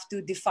 you have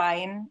to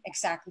define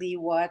exactly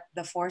what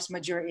the force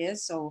majeure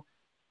is. So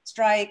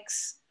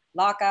strikes,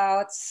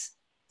 lockouts,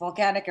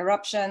 volcanic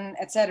eruption,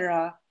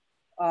 etc.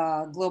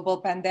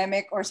 Global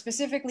pandemic, or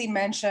specifically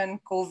mention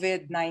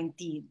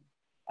COVID-19.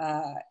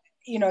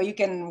 You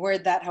can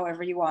word that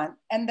however you want.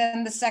 And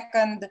then the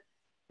second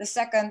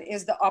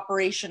is the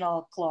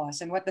operational clause.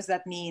 And what does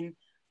that mean?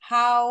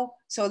 So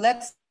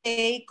let's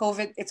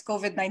it's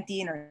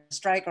COVID-19 or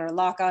strike or a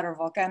lockout or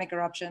volcanic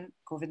eruption,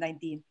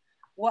 COVID-19.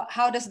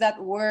 How does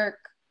that work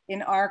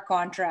in our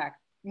contract?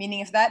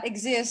 Meaning, if that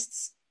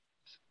exists,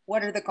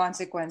 what are the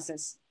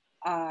consequences?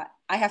 I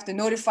have to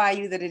notify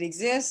you that it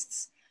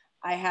exists.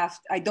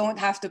 I don't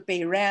have to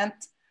pay rent.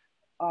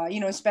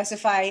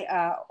 Specify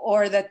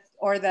or that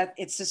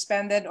it's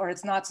suspended or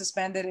it's not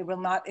suspended. It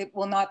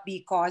will not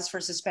be cause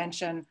for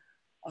suspension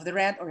of the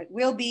rent, or it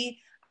will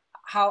be.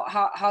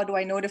 How do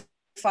I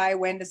notify?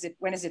 When is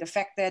it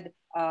affected?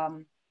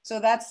 So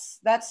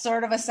that's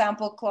sort of a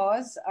sample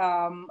clause.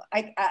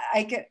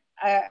 I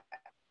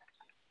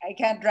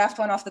can't draft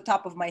one off the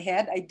top of my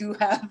head. I do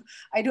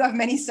have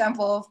many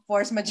sample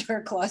force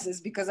majeure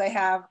clauses because I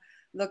have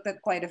looked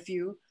at quite a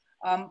few.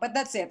 But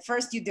that's it.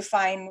 First, you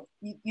define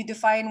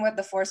what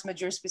the force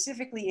majeure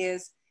specifically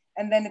is,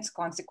 and then its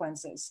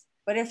consequences.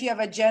 But if you have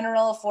a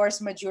general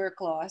force majeure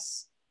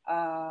clause,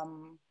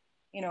 and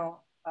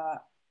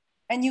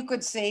you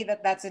could say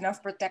that that's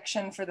enough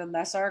protection for the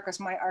lessor, because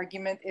my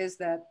argument is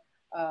that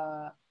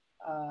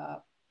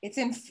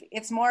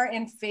it's more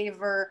in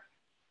favor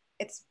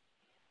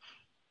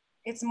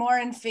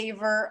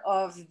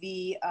of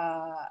the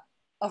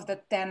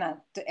tenant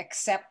to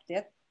accept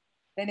it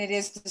than it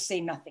is to say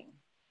nothing.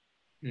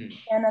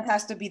 Tenant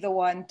has to be the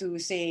one to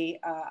say,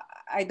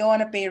 I don't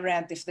want to pay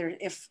rent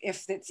if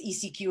it's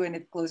ECQ and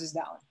it closes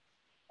down.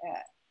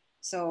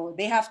 So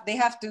they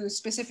have to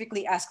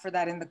specifically ask for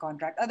that in the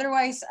contract.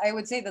 Otherwise, I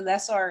would say the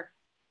lessor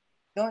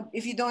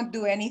if you don't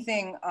do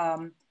anything,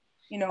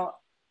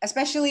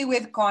 especially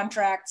with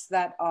contracts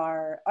that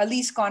are a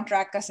lease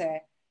contract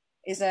kasi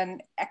is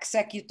an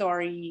executed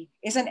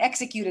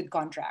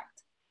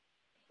contract.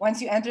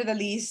 Once you enter the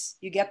lease,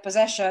 you get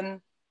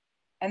possession,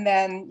 and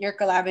then your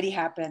calamity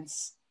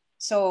happens.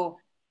 So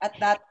at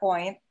that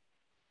point,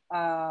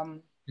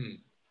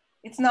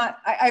 it's not.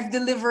 I've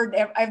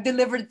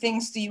delivered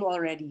things to you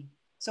already.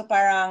 So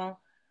parang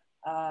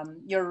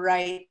your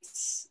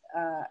rights,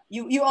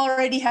 you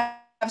already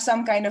have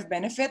some kind of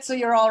benefit. So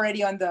you're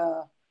already on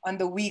the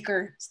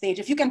weaker stage.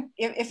 If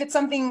it's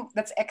something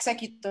that's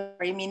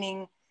executory,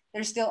 meaning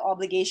there's still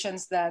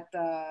obligations that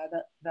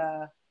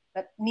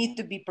need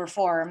to be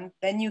performed,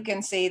 then you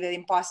can say that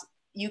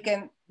you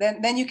can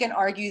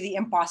argue the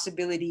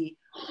impossibility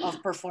of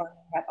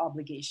performing that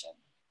obligation,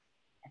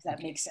 if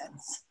that makes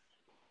sense.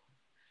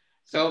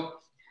 So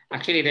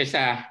actually there's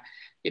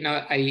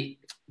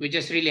we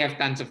just really have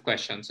tons of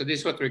questions. So this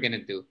is what we're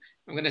gonna do.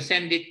 We're gonna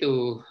send it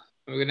to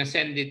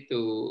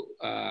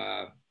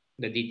the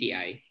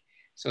DTI.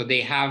 So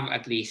they have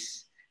at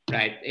least,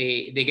 right,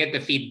 they get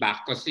the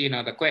feedback, because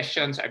the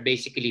questions are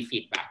basically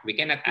feedback. We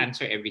cannot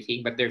answer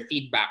everything, but their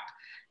feedback,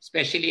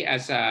 especially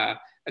as a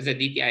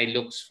DTI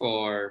looks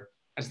for,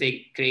 as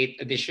they create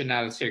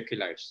additional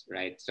circulars,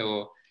 right?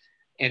 So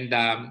and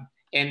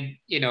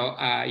you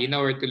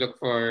know where to look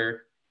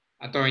for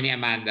Attorney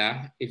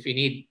Amanda if you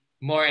need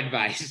more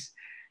advice.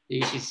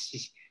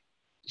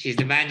 She's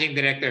the managing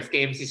director of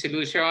KMC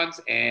Solutions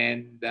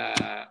and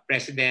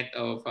president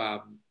of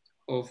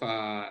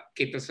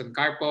Kittleson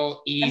Carpo.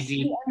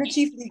 Easy. I'm the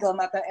chief legal,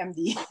 not the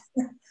MD.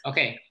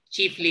 Okay,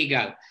 chief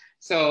legal.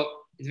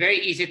 So it's very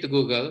easy to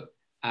Google.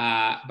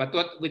 But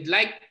what we'd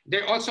like,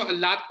 there are also a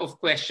lot of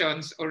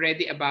questions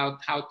already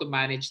about how to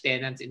manage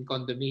tenants in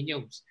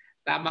condominiums.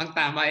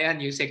 Tamang-tama yan,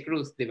 Yusek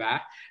Ruth, di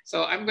ba?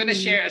 So I'm going to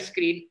share a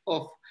screen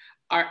of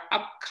our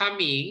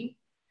upcoming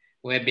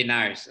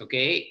webinars,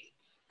 okay?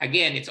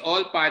 Again, it's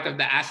all part of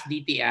the Ask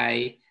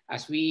DTI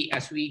as we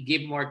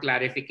give more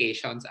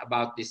clarifications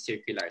about these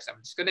circulars. I'm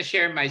just going to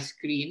share my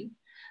screen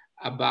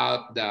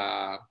about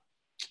the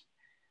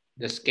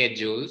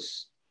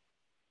schedules.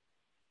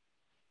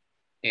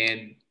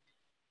 And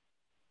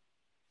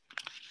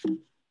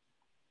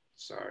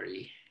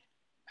sorry.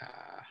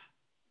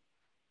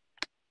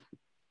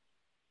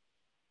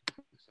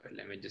 Sorry,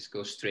 let me just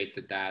go straight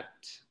to that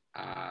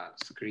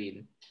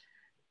screen.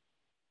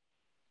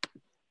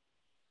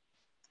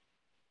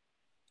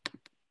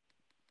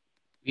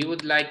 We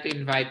would like to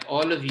invite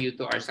all of you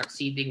to our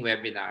succeeding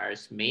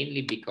webinars,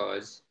 mainly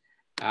because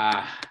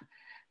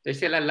there's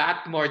still a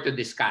lot more to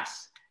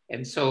discuss.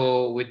 And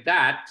so with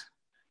that,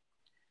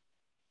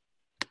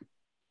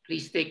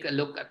 please take a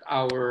look at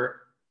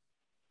our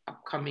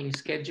upcoming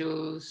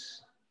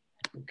schedules.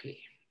 Okay.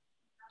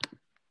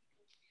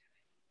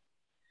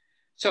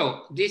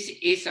 So this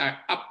is our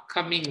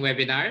upcoming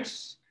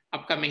webinars,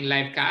 upcoming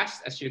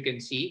livecast, as you can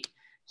see.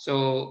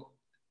 So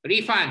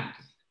refund.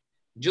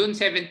 June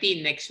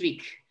 17 next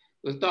week,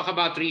 we'll talk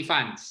about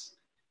refunds.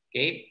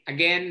 Okay,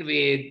 again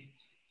with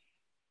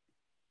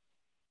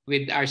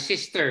our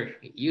sister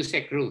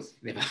Yusek Ruth.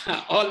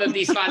 All of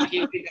these funds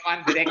will be the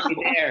one directly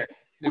there.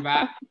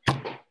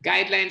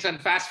 Guidelines on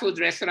fast food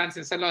restaurants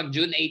and salon,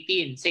 June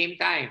 18, same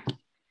time.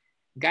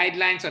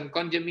 Guidelines on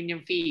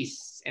condominium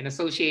fees and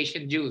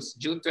association dues,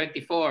 June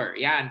 24.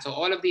 Yan. So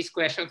all of these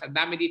questions, ang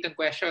dami ditong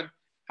question.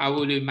 How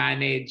will we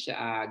manage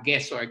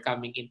guests who are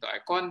coming into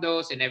our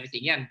condos and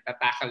everything? Yan,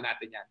 tatakal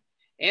natin yan.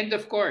 And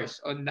of course,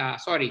 on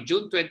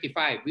June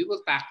 25, we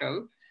will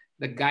tackle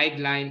the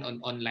guideline on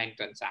online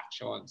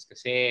transactions.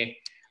 Kasi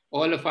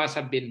all of us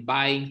have been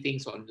buying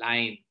things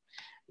online.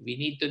 We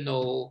need to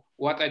know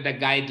what are the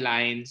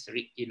guidelines,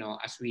 you know,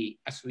 as we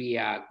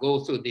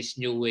go through this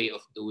new way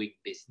of doing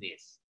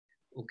business.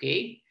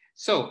 Okay,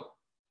 so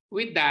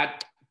with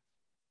that,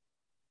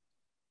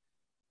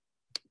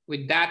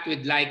 we'd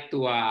like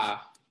to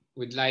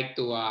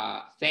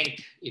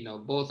thank, you know,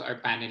 both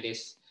our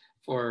panelists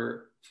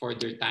for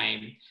their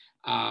time.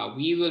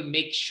 We will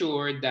make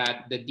sure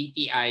that the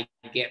DTI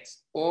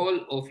gets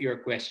all of your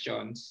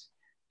questions,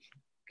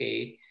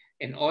 okay,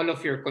 and all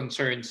of your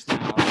concerns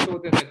now,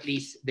 so that at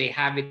least they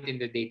have it in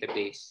the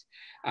database.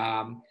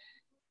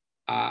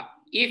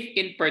 If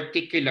in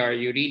particular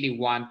you really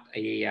want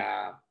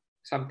a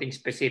something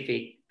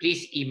specific,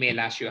 please email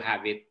us. You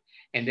have it,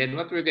 and then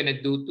what we're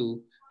gonna do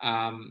to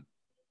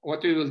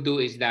what we will do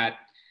is that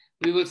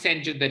we will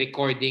send you the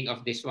recording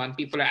of this one.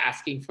 People are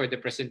asking for the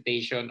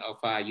presentation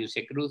of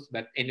Yusek Ruth,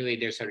 but anyway,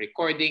 there's a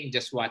recording.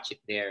 Just watch it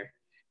there,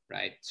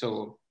 right?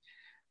 So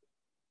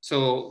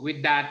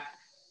with that,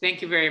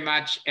 thank you very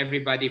much,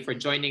 everybody, for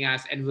joining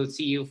us, and we'll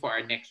see you for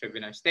our next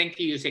webinars. Thank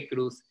you, Yusek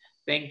Ruth.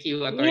 Thank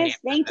you, Attorney. Yes,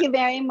 thank you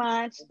very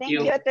much. Thank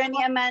you,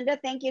 Attorney Amanda.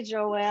 Thank you,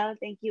 Joel.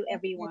 Thank you,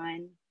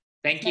 everyone.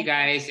 Thank you,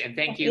 guys, and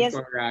thank you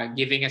for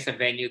giving us a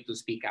venue to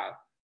speak out.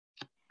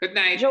 Good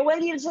night.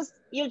 Joel, you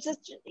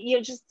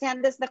just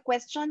send us the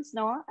questions,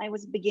 no? I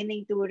was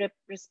beginning to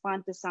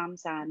respond to some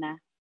sana.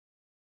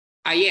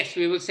 Yes,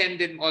 we will send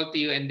them all to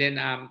you, and then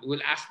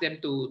we'll ask them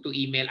to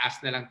email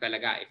us na lang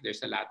talaga if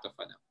there's a lot of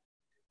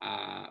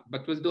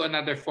but we'll do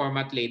another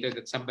format later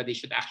that somebody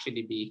should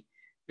actually be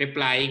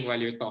replying while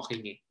you're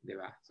talking, di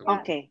ba? So,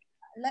 okay.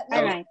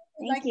 All right.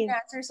 I'd like to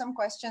answer some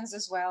questions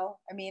as well.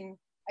 I mean,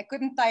 I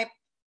couldn't type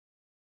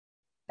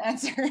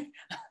answer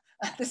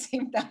at the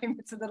same time.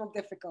 It's a little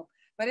difficult.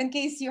 But in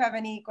case you have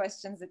any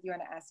questions that you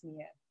want to ask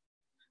me,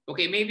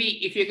 okay,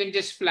 maybe if you can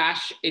just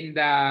flash in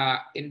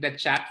the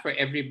chat for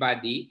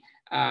everybody,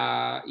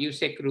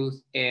 Yusek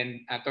Ruth and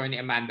Attorney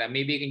Amanda,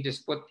 maybe you can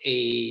just put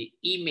a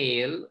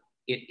email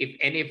if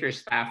any of your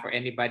staff or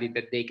anybody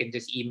that they can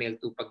just email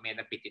to pag may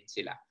napitin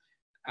sila.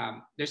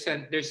 There's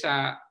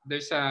a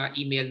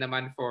email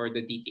naman for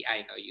the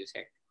DTI, no,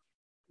 Yusek,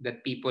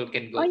 that people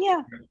can go. Oh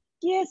yeah,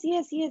 yes,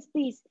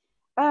 please.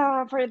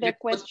 For the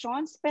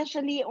questions,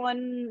 especially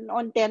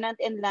on tenant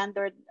and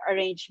landlord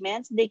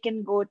arrangements, they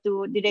can go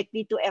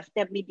directly to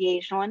FTEB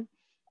mediation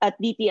at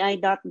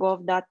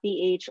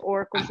dti.gov.ph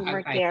or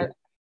consumer care.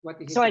 What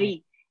is it?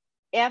 Sorry,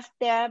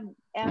 FTEB,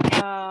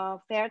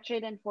 Fair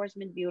Trade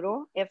Enforcement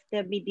Bureau,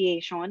 FTEB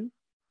mediation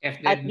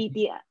at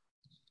DTI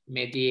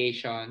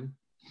mediation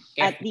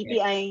at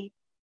dti.gov.ph.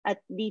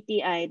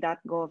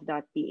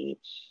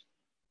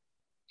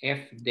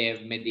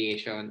 FDev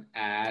mediation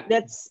at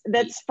that's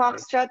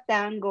Foxtrot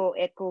Tango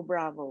Echo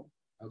Bravo.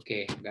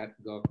 Okay,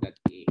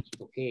 .gov.ph.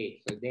 Okay,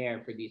 so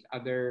there for these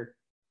other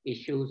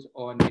issues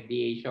on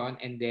mediation,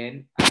 and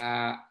then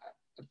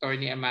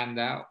Attorney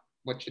Amanda,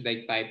 what should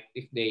I type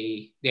if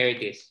there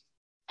it is.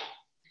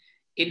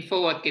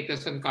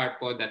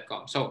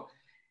 info@kitosoncarpo.com. So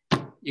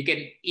you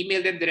can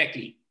email them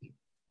directly.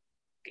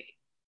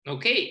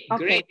 Okay,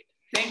 great.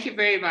 Thank you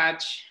very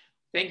much.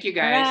 Thank you,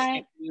 guys.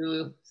 Right.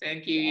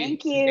 Thank you,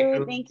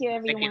 everyone. Thank you,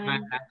 have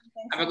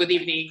a good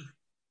evening.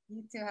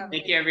 you too.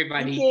 Thank you,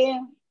 everybody. Thank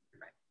you.